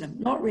Jerusalem,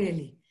 not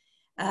really.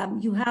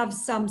 You have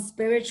some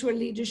spiritual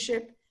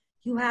leadership,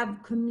 you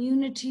have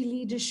community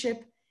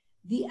leadership.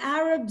 The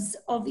Arabs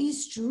of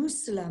East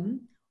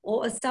Jerusalem,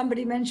 or as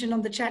somebody mentioned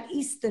on the chat,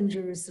 Eastern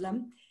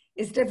Jerusalem,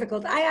 is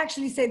difficult. I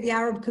actually say the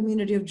Arab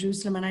community of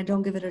Jerusalem, and I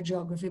don't give it a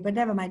geography, but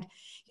never mind.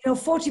 You know,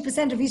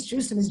 40% of East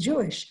Jerusalem is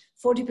Jewish.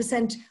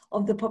 40%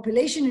 of the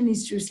population in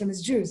East Jerusalem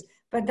is Jews,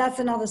 but that's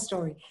another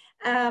story.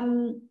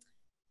 One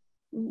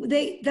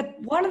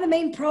of the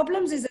main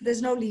problems is that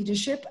there's no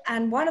leadership,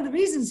 and one of the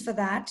reasons for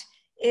that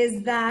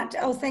is that,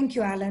 oh, thank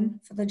you, Alan,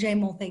 for the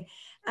JMO thing.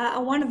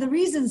 One of the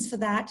reasons for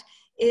that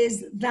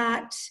is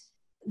that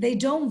they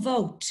don't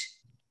vote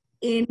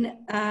in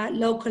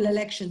local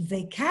elections.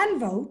 They can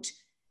vote,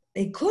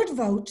 they could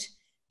vote,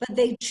 but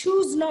they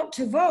choose not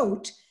to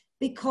vote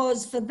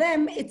because for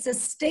them, it's a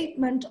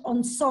statement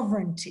on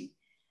sovereignty.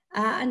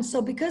 And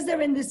so because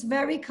they're in this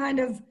very kind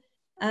of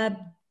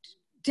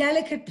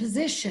delicate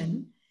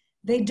position,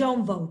 they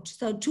don't vote.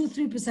 So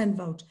 2-3%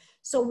 vote.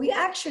 So we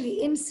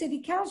actually, in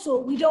city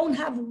council, we don't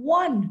have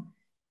one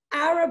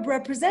Arab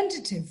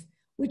representative,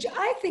 which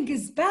I think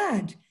is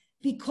bad,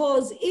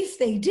 because if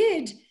they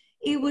did,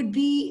 it would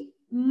be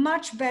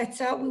much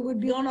better. We would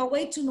be on our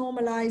way to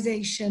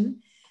normalization,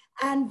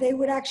 and they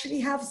would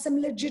actually have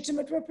some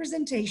legitimate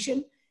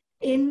representation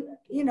in,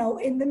 you know,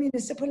 in the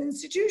municipal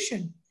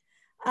institution.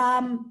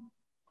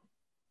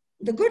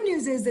 The good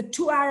news is that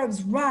 2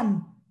 Arabs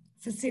run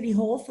for City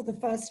Hall for the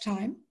first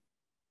time.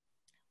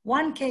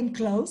 One came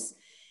close.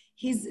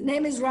 His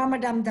name is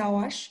Ramadan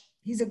Dawash.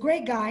 He's a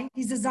great guy.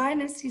 He's a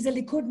Zionist. He's a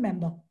Likud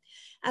member.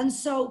 And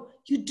so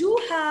you do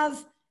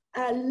have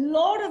a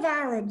lot of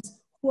Arabs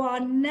who are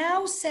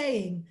now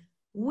saying,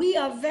 we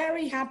are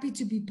very happy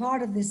to be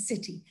part of this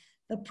city.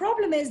 The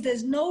problem is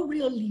there's no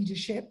real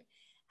leadership.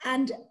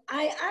 And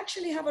I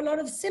actually have a lot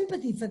of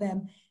sympathy for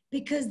them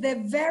because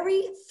they're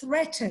very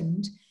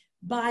threatened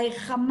by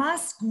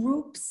Hamas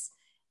groups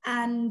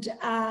and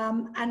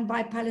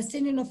by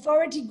Palestinian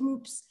Authority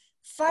groups,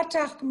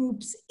 Fatah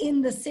groups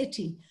in the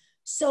city.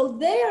 So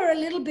they are a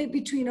little bit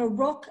between a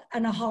rock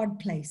and a hard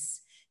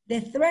place. They're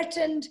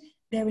threatened,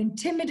 they're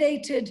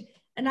intimidated,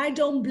 and I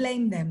don't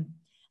blame them.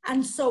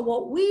 And so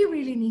what we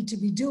really need to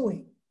be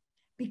doing,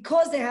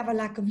 because they have a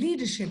lack of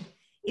leadership,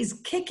 is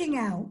kicking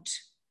out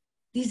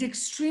these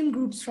extreme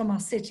groups from our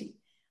city.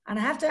 And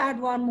I have to add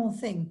one more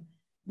thing.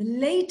 The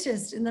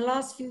latest in the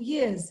last few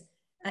years,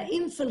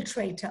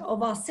 infiltrator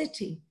of our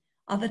city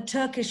are the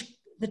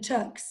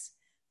Turks,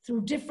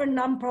 through different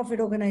nonprofit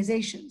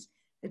organizations.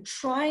 They're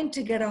trying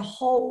to get a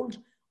hold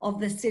of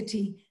the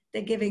city.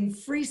 They're giving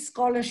free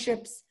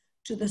scholarships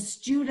to the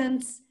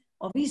students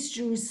of East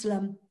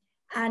Jerusalem,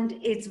 and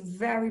it's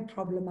very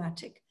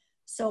problematic.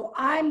 So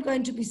I'm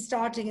going to be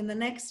starting in the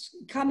next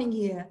coming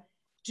year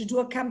to do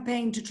a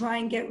campaign to try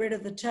and get rid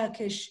of the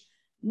Turkish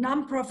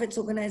non-profits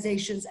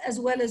organizations, as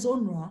well as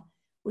UNRWA,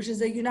 which is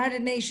the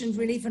United Nations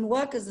Relief and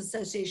Workers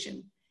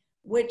Association,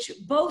 which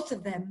both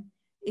of them,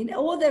 in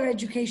all their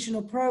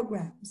educational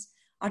programs,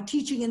 are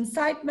teaching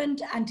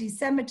incitement,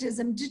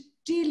 anti-Semitism,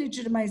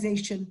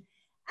 delegitimization,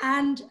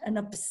 and an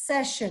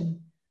obsession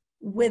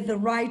with the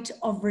right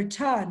of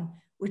return,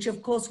 which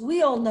of course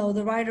we all know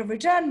the right of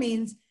return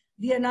means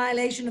the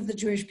annihilation of the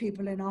Jewish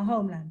people in our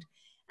homeland.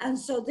 And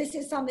so this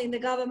is something the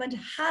government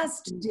has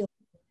to deal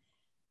with.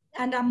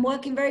 And I'm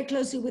working very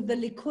closely with the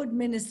Likud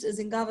ministers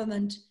in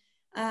government,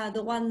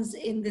 the ones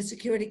in the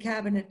security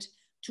cabinet,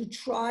 to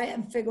try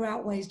and figure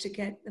out ways to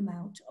get them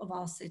out of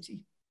our city.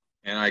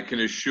 And I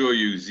can assure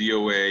you,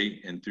 ZOA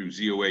and through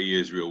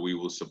ZOA Israel, we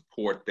will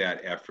support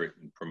that effort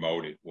and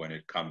promote it when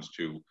it comes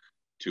to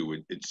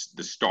it. It's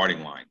the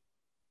starting line.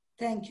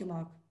 Thank you,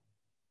 Mark.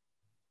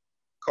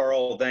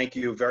 Carl, thank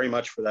you very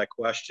much for that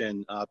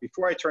question.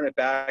 Before I turn it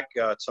back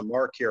to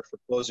Mark here for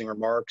closing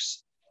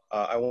remarks,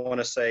 I want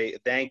to say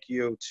thank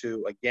you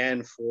to,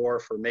 again, for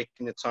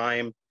making the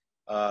time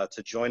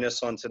to join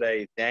us on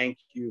today. Thank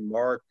you,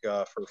 Mark,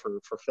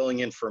 for filling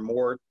in for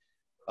Mort.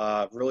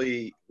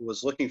 Really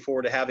was looking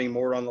forward to having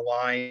Mort on the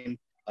line.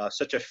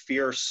 Such a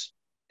fierce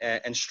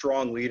and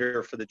strong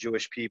leader for the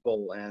Jewish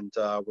people. And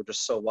we're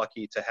just so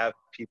lucky to have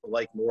people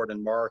like Mort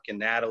and Mark and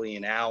Natalie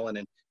and Alan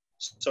and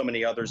so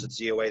many others at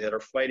ZOA that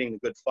are fighting the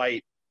good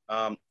fight,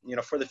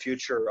 for the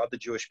future of the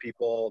Jewish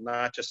people,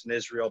 not just in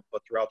Israel,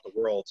 but throughout the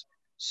world.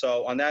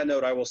 So on that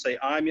note, I will say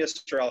I'm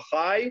Yisrael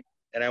Chai,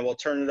 and I will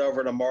turn it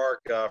over to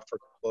Mark for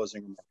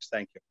closing remarks.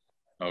 Thank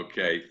you.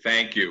 Okay,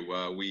 thank you.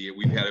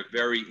 We've had a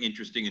very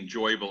interesting,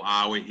 enjoyable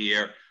hour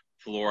here.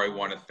 Fleur, I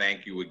want to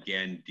thank you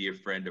again, dear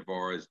friend of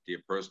ours, dear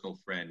personal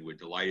friend. We're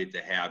delighted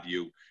to have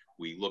you.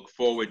 We look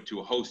forward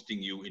to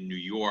hosting you in New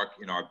York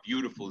in our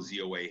beautiful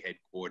ZOA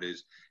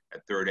headquarters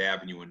at 3rd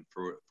Avenue and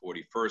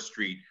 41st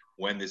Street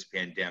when this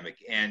pandemic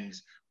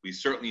ends. We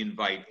certainly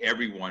invite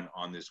everyone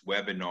on this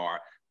webinar.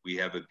 We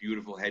have a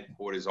beautiful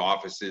headquarters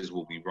offices.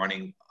 We'll be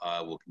running,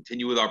 we'll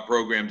continue with our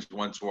programs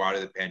once we're out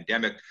of the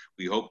pandemic.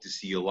 We hope to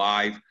see you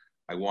live.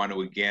 I want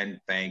to again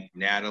thank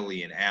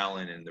Natalie and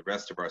Alan and the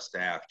rest of our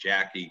staff,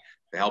 Jackie,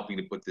 for helping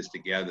to put this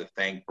together.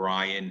 Thank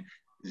Brian.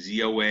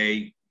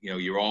 ZOA,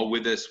 you're all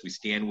with us. We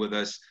stand with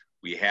us.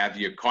 We have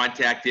your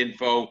contact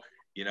info.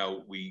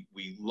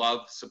 We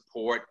love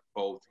support,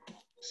 both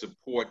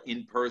support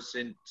in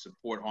person,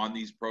 support on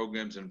these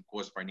programs, and of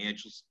course,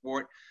 financial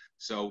support.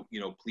 So,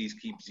 please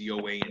keep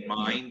ZOA in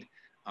mind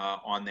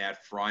on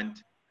that front.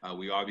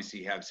 We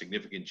obviously have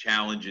significant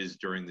challenges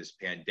during this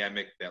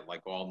pandemic that,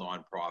 like all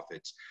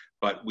nonprofits,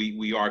 but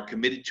we are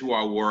committed to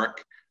our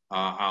work.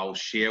 I'll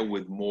share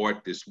with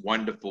Mort this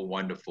wonderful,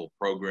 wonderful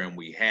program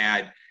we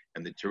had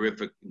and the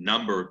terrific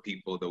number of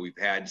people that we've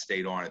had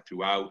stayed on it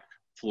throughout.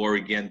 Fleur,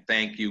 again,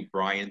 thank you.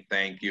 Brian,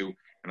 thank you.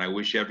 And I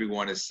wish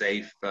everyone a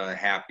safe,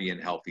 happy, and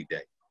healthy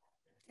day.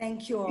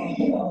 Thank you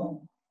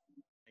all.